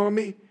working on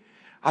me,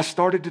 I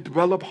started to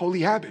develop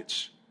holy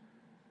habits.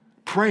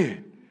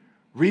 Praying,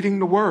 reading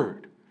the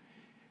word,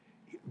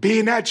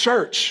 being at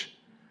church.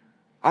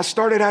 I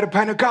started at a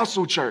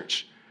Pentecostal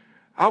church.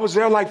 I was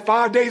there like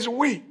 5 days a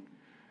week,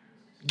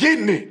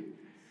 getting it,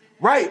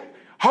 right?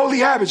 Holy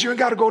habits. You ain't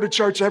got to go to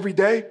church every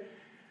day,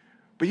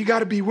 but you got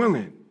to be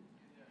willing.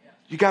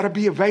 You got to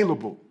be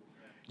available.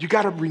 You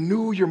got to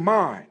renew your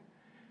mind,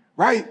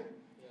 right?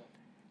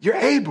 You're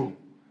able.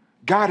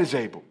 God is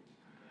able.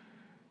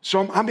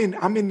 So I'm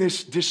in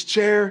this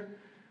chair.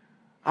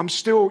 I'm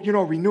still,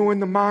 renewing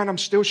the mind. I'm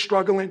still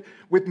struggling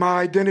with my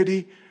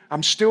identity.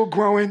 I'm still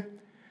growing.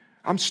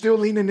 I'm still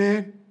leaning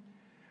in.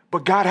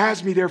 But God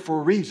has me there for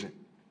a reason.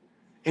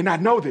 And I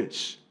know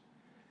this.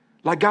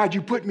 Like, God,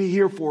 you put me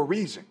here for a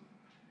reason.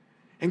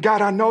 And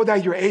God, I know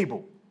that you're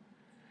able.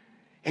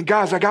 And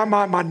guys, I got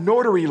my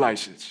notary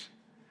license.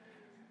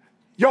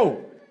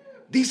 Yo,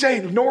 these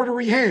ain't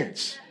notary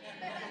hands.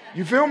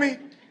 You feel me?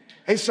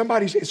 Hey,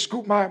 somebody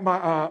scoot my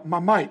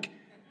mic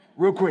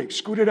real quick.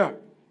 Scoot it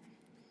up.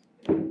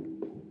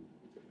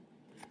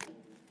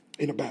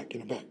 In the back.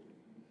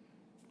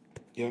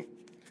 Yeah.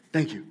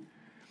 Thank you.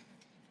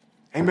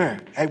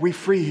 Amen. Hey, we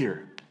free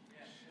here.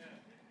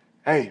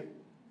 Hey,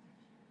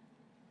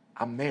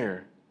 I'm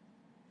there,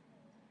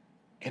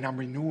 and I'm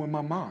renewing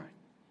my mind.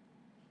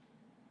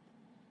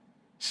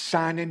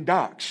 Signing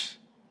docs.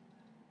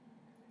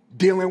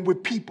 Dealing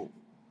with people.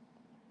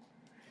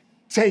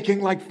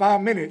 Taking like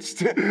 5 minutes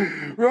to, you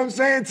know what I'm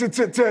saying,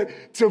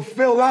 to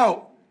fill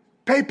out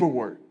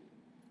paperwork.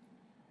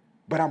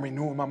 But I'm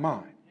renewing my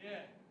mind. Yeah.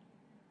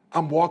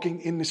 I'm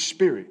walking in the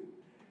Spirit.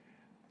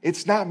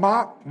 It's not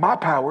my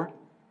power,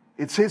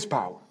 it's his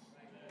power.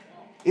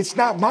 It's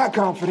not my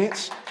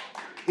confidence,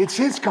 it's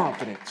his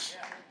confidence.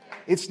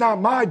 It's not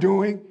my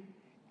doing,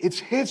 it's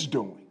his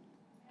doing.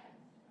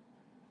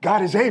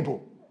 God is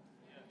able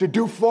to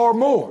do far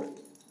more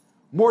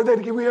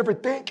than we ever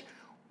think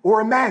or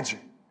imagine.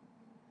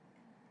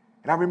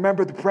 And I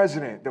remember the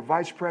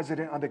vice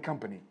president of the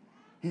company,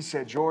 he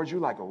said, "George, you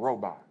like a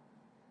robot."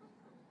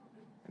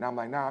 And I'm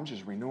like, "Nah, I'm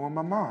just renewing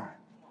my mind."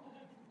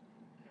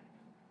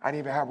 I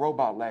didn't even have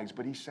robot legs,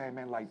 but he's saying,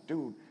 "Man, like,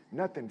 dude,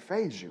 nothing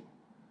phases you.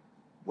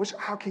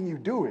 How can you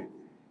do it?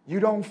 You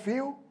don't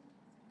feel?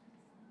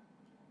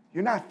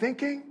 You're not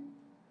thinking?"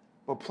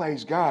 But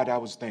praise God, I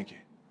was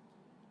thinking.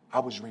 I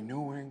was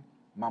renewing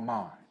my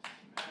mind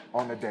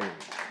on the daily.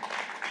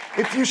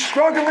 If you're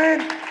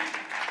struggling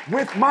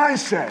with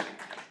mindset,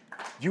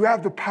 you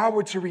have the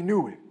power to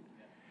renew it.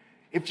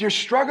 If you're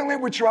struggling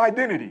with your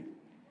identity,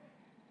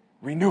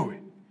 renew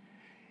it.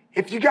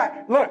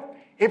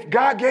 If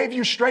God gave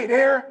you straight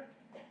hair,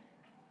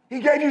 he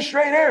gave you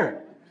straight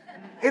hair.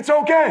 It's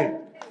okay.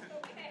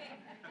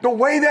 The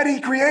way that he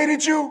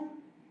created you,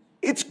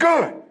 it's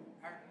good.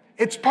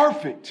 It's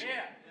perfect.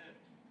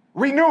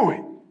 Renew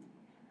it.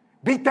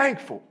 Be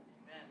thankful.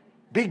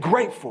 Be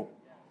grateful.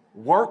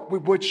 Work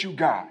with what you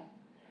got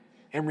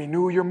and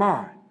renew your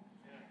mind.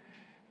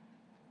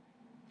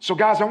 So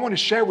guys, I want to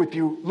share with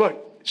you,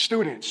 look,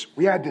 students,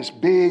 we had this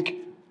big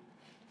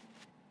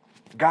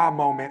God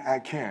moment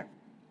at camp.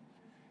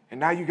 And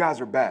now you guys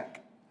are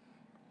back.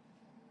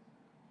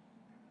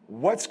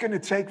 What's going to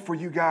take for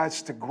you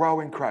guys to grow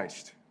in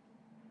Christ?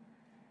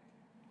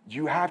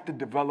 You have to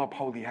develop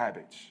holy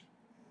habits.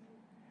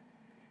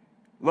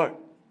 Look,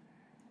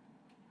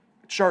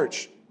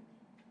 church,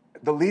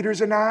 the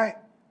leaders and I,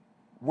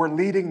 we're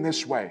leading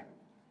this way.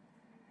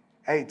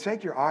 Hey,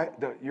 take your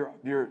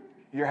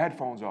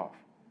headphones off.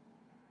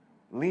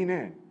 Lean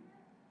in.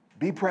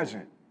 Be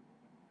present.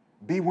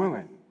 Be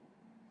willing.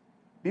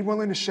 Be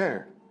willing to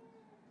share.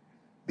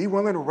 Be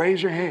willing to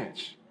raise your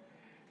hands.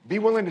 Be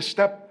willing to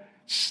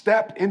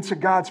step into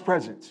God's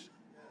presence.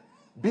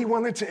 Be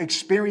willing to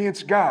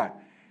experience God.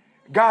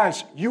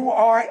 Guys, you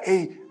are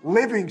a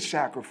living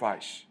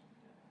sacrifice.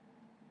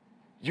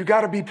 You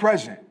got to be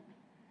present.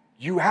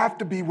 You have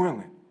to be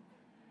willing.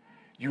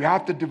 You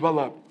have to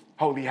develop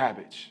holy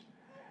habits.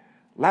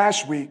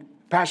 Last week,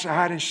 Pastor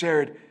Hayden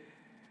shared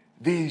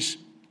this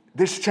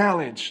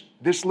challenge,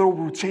 this little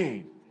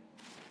routine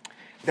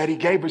that he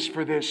gave us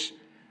for this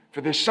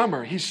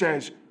summer. He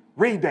says,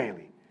 read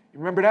daily. You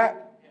remember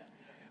that?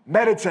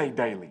 Meditate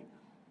daily.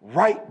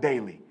 Write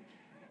daily.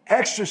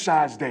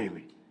 Exercise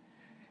daily.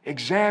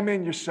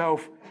 Examine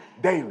yourself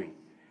daily.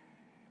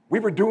 We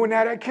were doing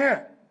that at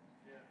camp.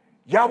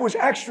 Y'all was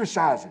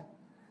exercising.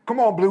 Come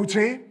on, blue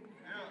team.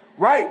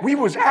 Right? We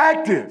was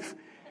active.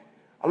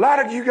 A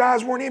lot of you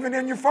guys weren't even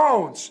in your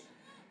phones.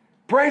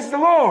 Praise the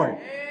Lord.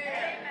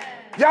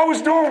 Y'all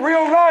was doing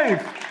real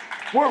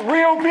life with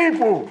real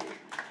people.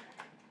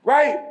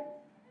 Right?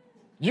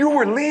 You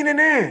were leaning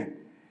in.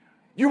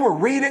 You were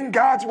reading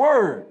God's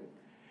word.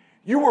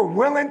 You were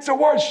willing to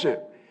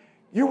worship.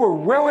 You were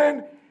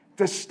willing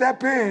to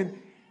step in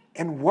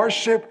and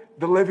worship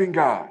the living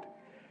God.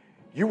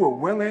 You were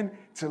willing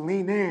to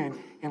lean in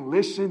and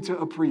listen to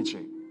a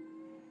preaching.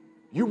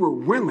 You were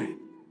willing.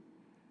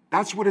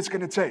 That's what it's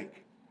going to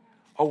take.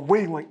 A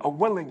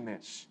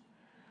willingness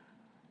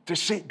to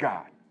seek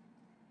God.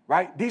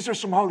 Right? These are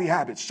some holy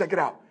habits. Check it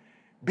out.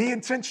 Be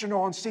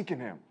intentional on seeking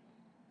him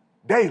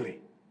daily.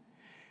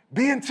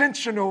 Be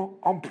intentional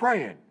on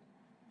praying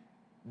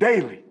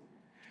daily.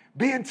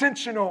 Be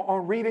intentional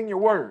on reading your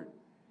word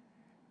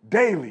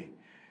daily.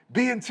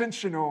 Be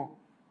intentional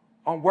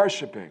on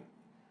worshiping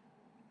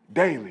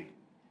daily.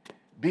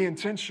 Be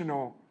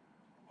intentional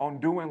on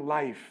doing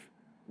life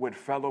with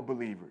fellow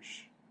believers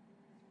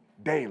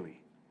daily.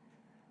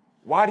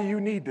 Why do you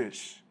need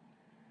this?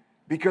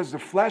 Because the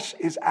flesh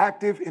is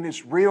active and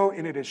it's real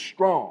and it is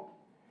strong.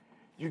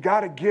 You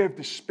got to give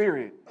the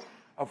spirit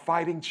a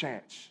fighting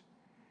chance.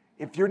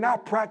 If you're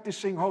not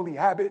practicing holy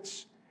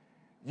habits,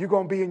 you're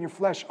going to be in your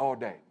flesh all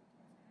day.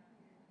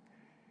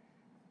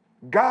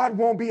 God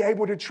won't be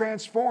able to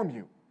transform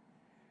you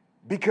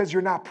because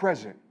you're not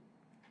present,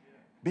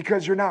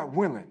 because you're not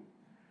willing.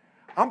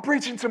 I'm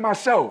preaching to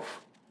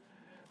myself.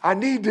 I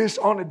need this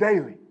on a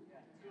daily,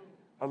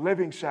 a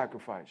living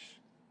sacrifice.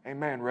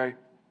 Amen, Ray.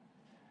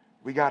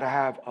 We got to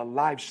have a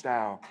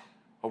lifestyle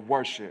of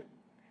worship.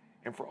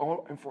 And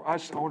for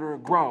us in order to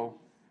grow,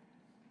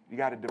 you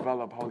got to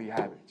develop holy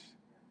habits.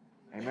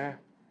 Amen.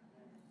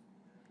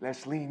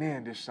 Let's lean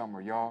in this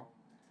summer, y'all.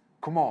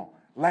 Come on.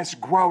 Let's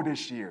grow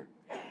this year.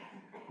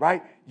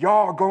 Right?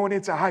 Y'all are going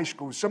into high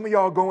school. Some of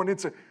y'all are going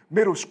into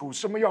middle school.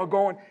 Some of y'all are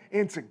going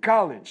into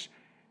college.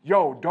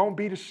 Yo, don't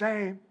be the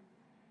same.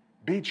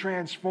 Be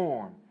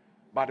transformed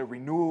by the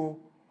renewal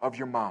of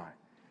your mind.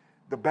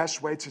 The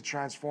best way to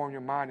transform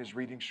your mind is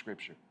reading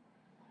scripture.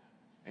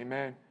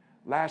 Amen.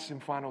 Last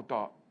and final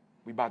thought.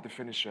 We about to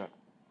finish up.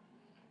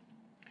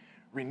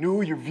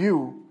 Renew your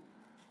view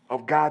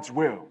of God's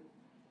will.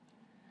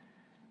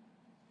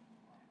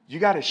 You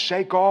got to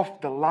shake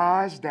off the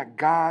lies that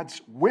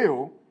God's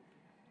will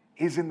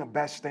isn't the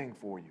best thing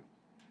for you.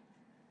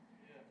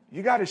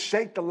 You got to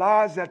shake the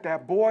lies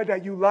that boy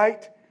that you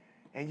liked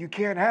and you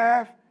can't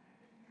have.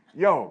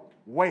 Yo,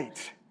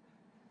 wait.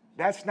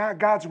 That's not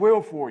God's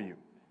will for you.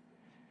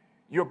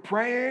 You're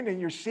praying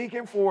and you're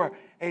seeking for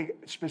a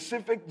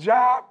specific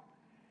job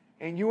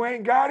and you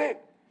ain't got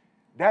it.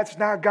 That's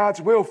not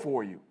God's will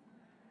for you.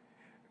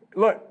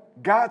 Look,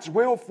 God's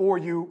will for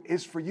you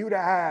is for you to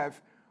have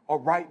a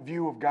right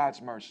view of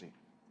God's mercy,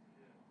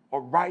 a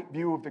right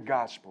view of the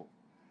gospel.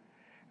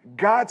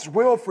 God's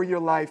will for your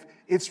life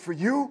is for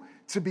you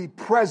to be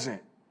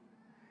present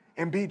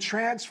and be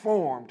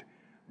transformed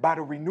by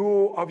the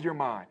renewal of your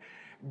mind.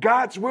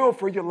 God's will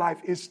for your life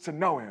is to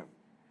know him.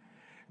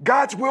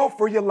 God's will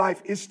for your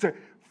life is to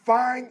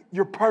find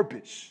your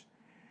purpose.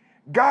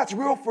 God's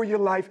will for your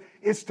life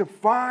is to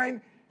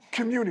find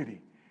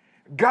community.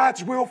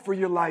 God's will for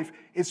your life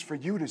is for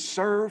you to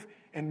serve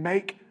and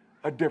make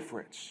a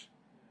difference.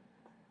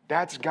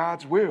 That's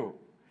God's will.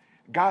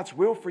 God's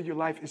will for your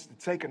life is to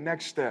take a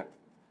next step,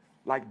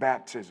 like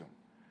baptism.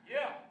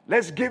 Yeah.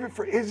 Let's give it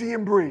for Izzy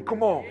and Bree.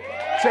 Come on.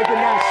 Yeah. Take a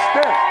next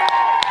step.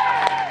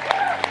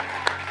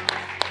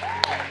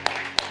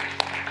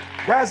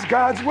 That's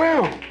God's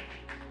will.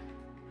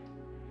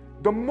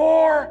 The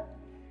more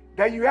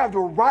that you have the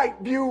right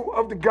view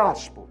of the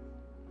gospel,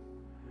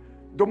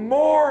 the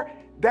more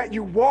that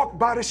you walk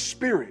by the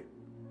Spirit,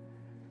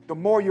 the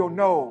more you'll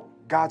know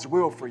God's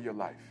will for your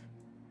life.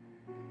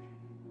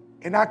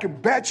 And I can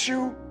bet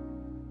you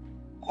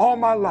all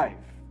my life,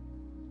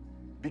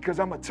 because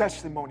I'm a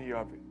testimony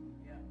of it,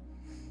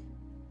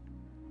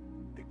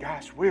 that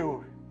God's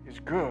will is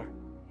good.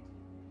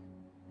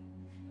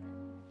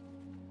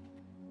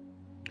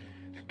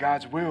 That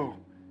God's will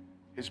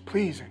is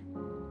pleasing.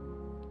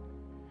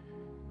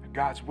 That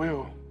God's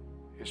will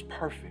is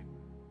perfect.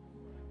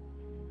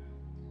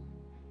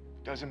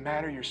 Doesn't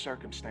matter your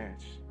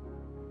circumstance.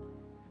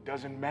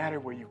 Doesn't matter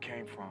where you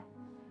came from.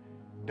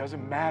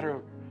 Doesn't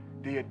matter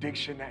the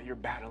addiction that you're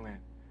battling.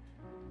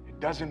 It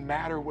doesn't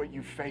matter what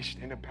you faced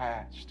in the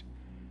past.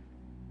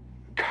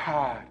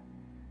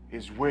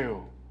 His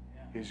will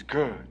is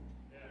good.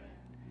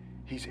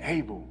 He's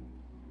able.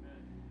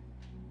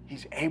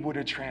 He's able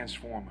to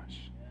transform us.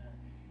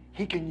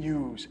 He can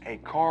use a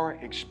car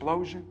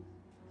explosion,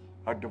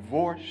 a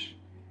divorce,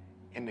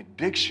 an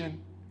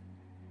addiction,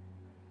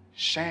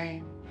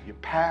 shame, your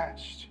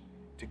past,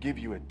 to give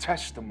you a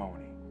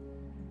testimony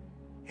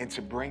and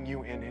to bring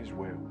you in His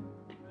will.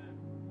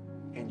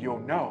 And you'll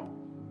know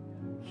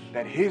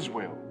that His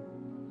will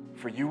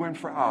for you and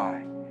for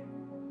I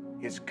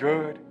is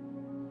good,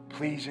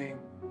 pleasing,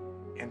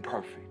 and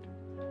perfect.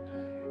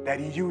 That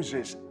He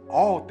uses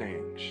all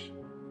things,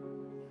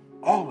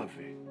 all of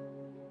it,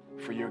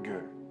 for your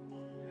good.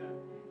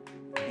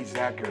 He's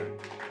that good.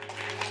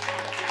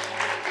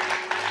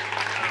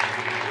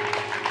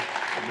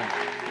 Amen.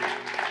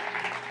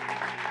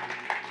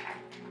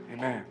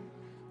 Amen.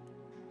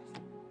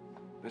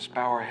 Let's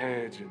bow our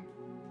heads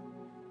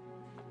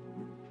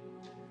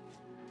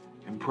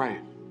and pray.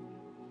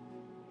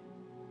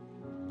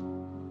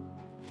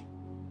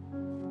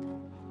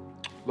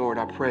 Lord,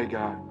 I pray,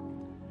 God,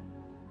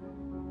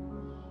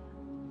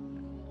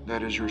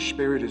 that as your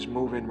Spirit is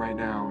moving right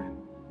now and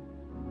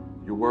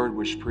your word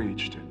was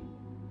preached and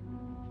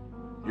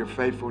your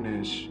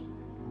faithfulness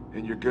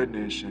and your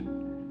goodness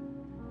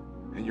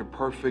and your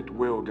perfect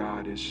will,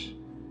 God, is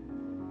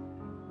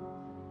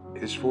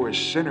for a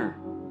sinner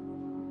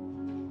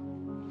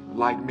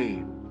like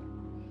me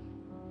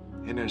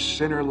and a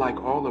sinner like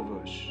all of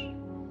us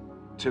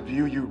to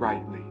view you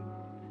rightly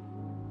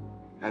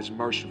as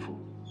merciful,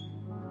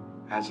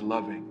 as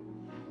loving,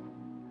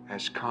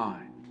 as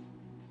kind.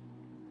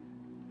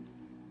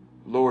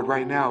 Lord,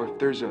 right now, if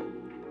there's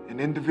an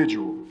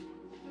individual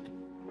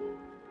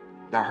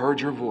that heard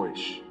your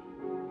voice,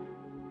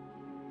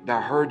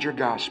 that heard your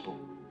gospel,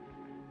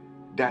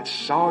 that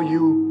saw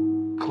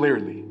you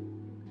clearly,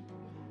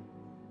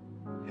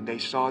 and they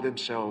saw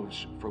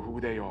themselves for who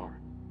they are,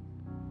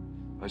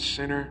 a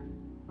sinner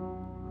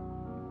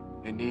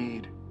in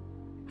need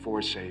for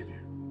a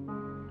Savior.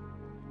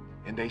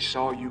 And they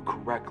saw you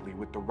correctly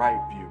with the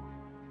right view,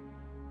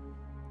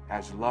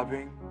 as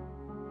loving,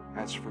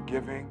 as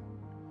forgiving,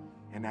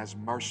 and as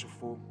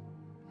merciful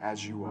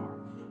as you are.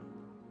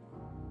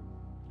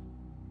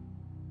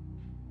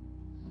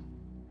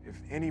 If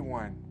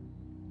anyone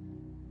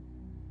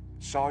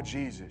saw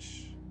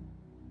Jesus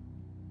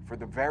for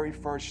the very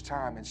first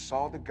time and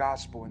saw the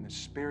gospel in the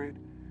Spirit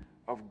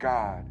of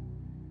God,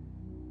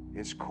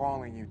 is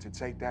calling you to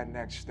take that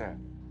next step,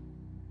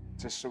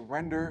 to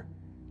surrender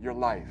your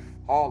life,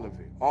 all of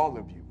it, all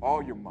of you,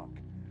 all your muck,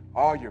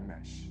 all your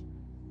mess.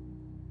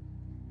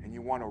 And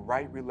you want a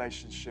right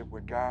relationship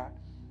with God.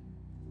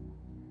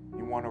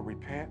 You want to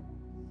repent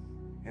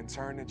and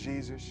turn to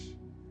Jesus.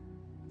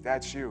 If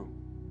that's you,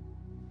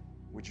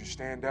 would you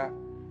stand up?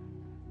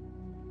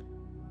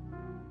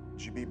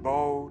 Would you be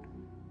bold?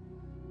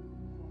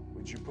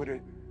 Would you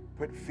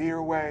put fear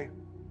away,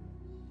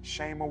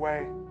 shame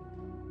away,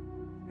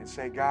 and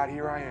say, God,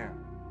 here I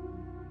am,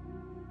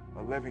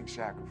 a living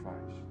sacrifice.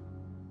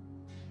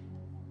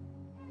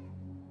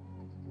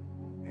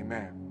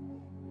 Amen.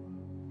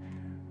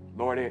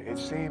 Lord, it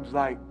seems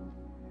like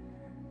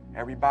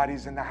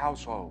everybody's in the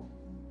household.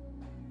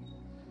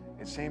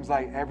 It seems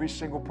like every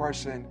single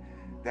person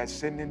that's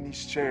sitting in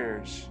these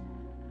chairs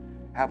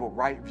have a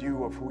right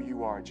view of who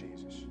you are,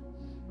 Jesus.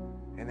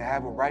 And they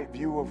have a right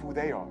view of who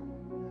they are.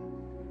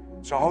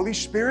 So Holy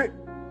Spirit,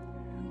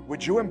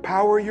 would you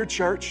empower your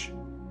church,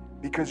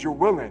 because you're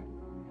willing,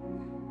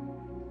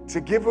 to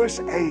give us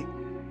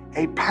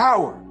a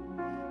power,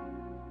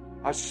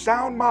 a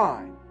sound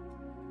mind,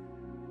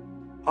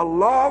 a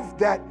love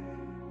that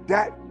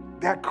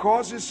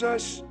causes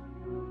us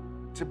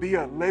to be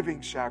a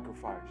living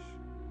sacrifice,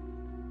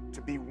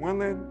 to be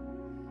willing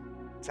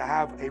to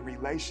have a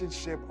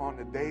relationship on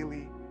the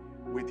daily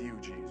with you,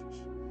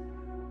 Jesus.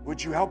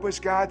 Would you help us,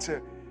 God,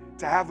 to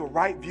have the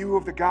right view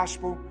of the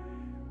gospel?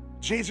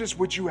 Jesus,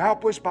 would you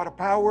help us by the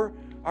power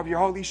of your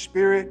Holy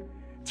Spirit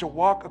to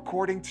walk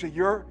according to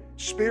your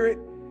Spirit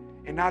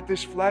and not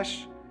this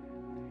flesh?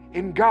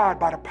 In God,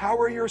 by the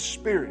power of your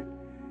Spirit,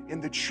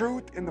 in the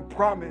truth and the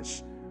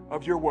promise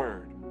of your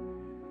word,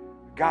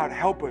 God,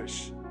 help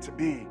us to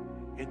be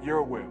in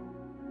your will.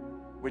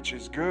 which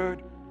is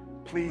good,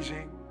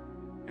 pleasing,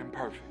 and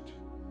perfect.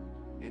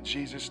 In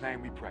Jesus'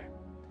 name we pray.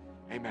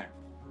 Amen.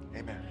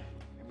 Amen.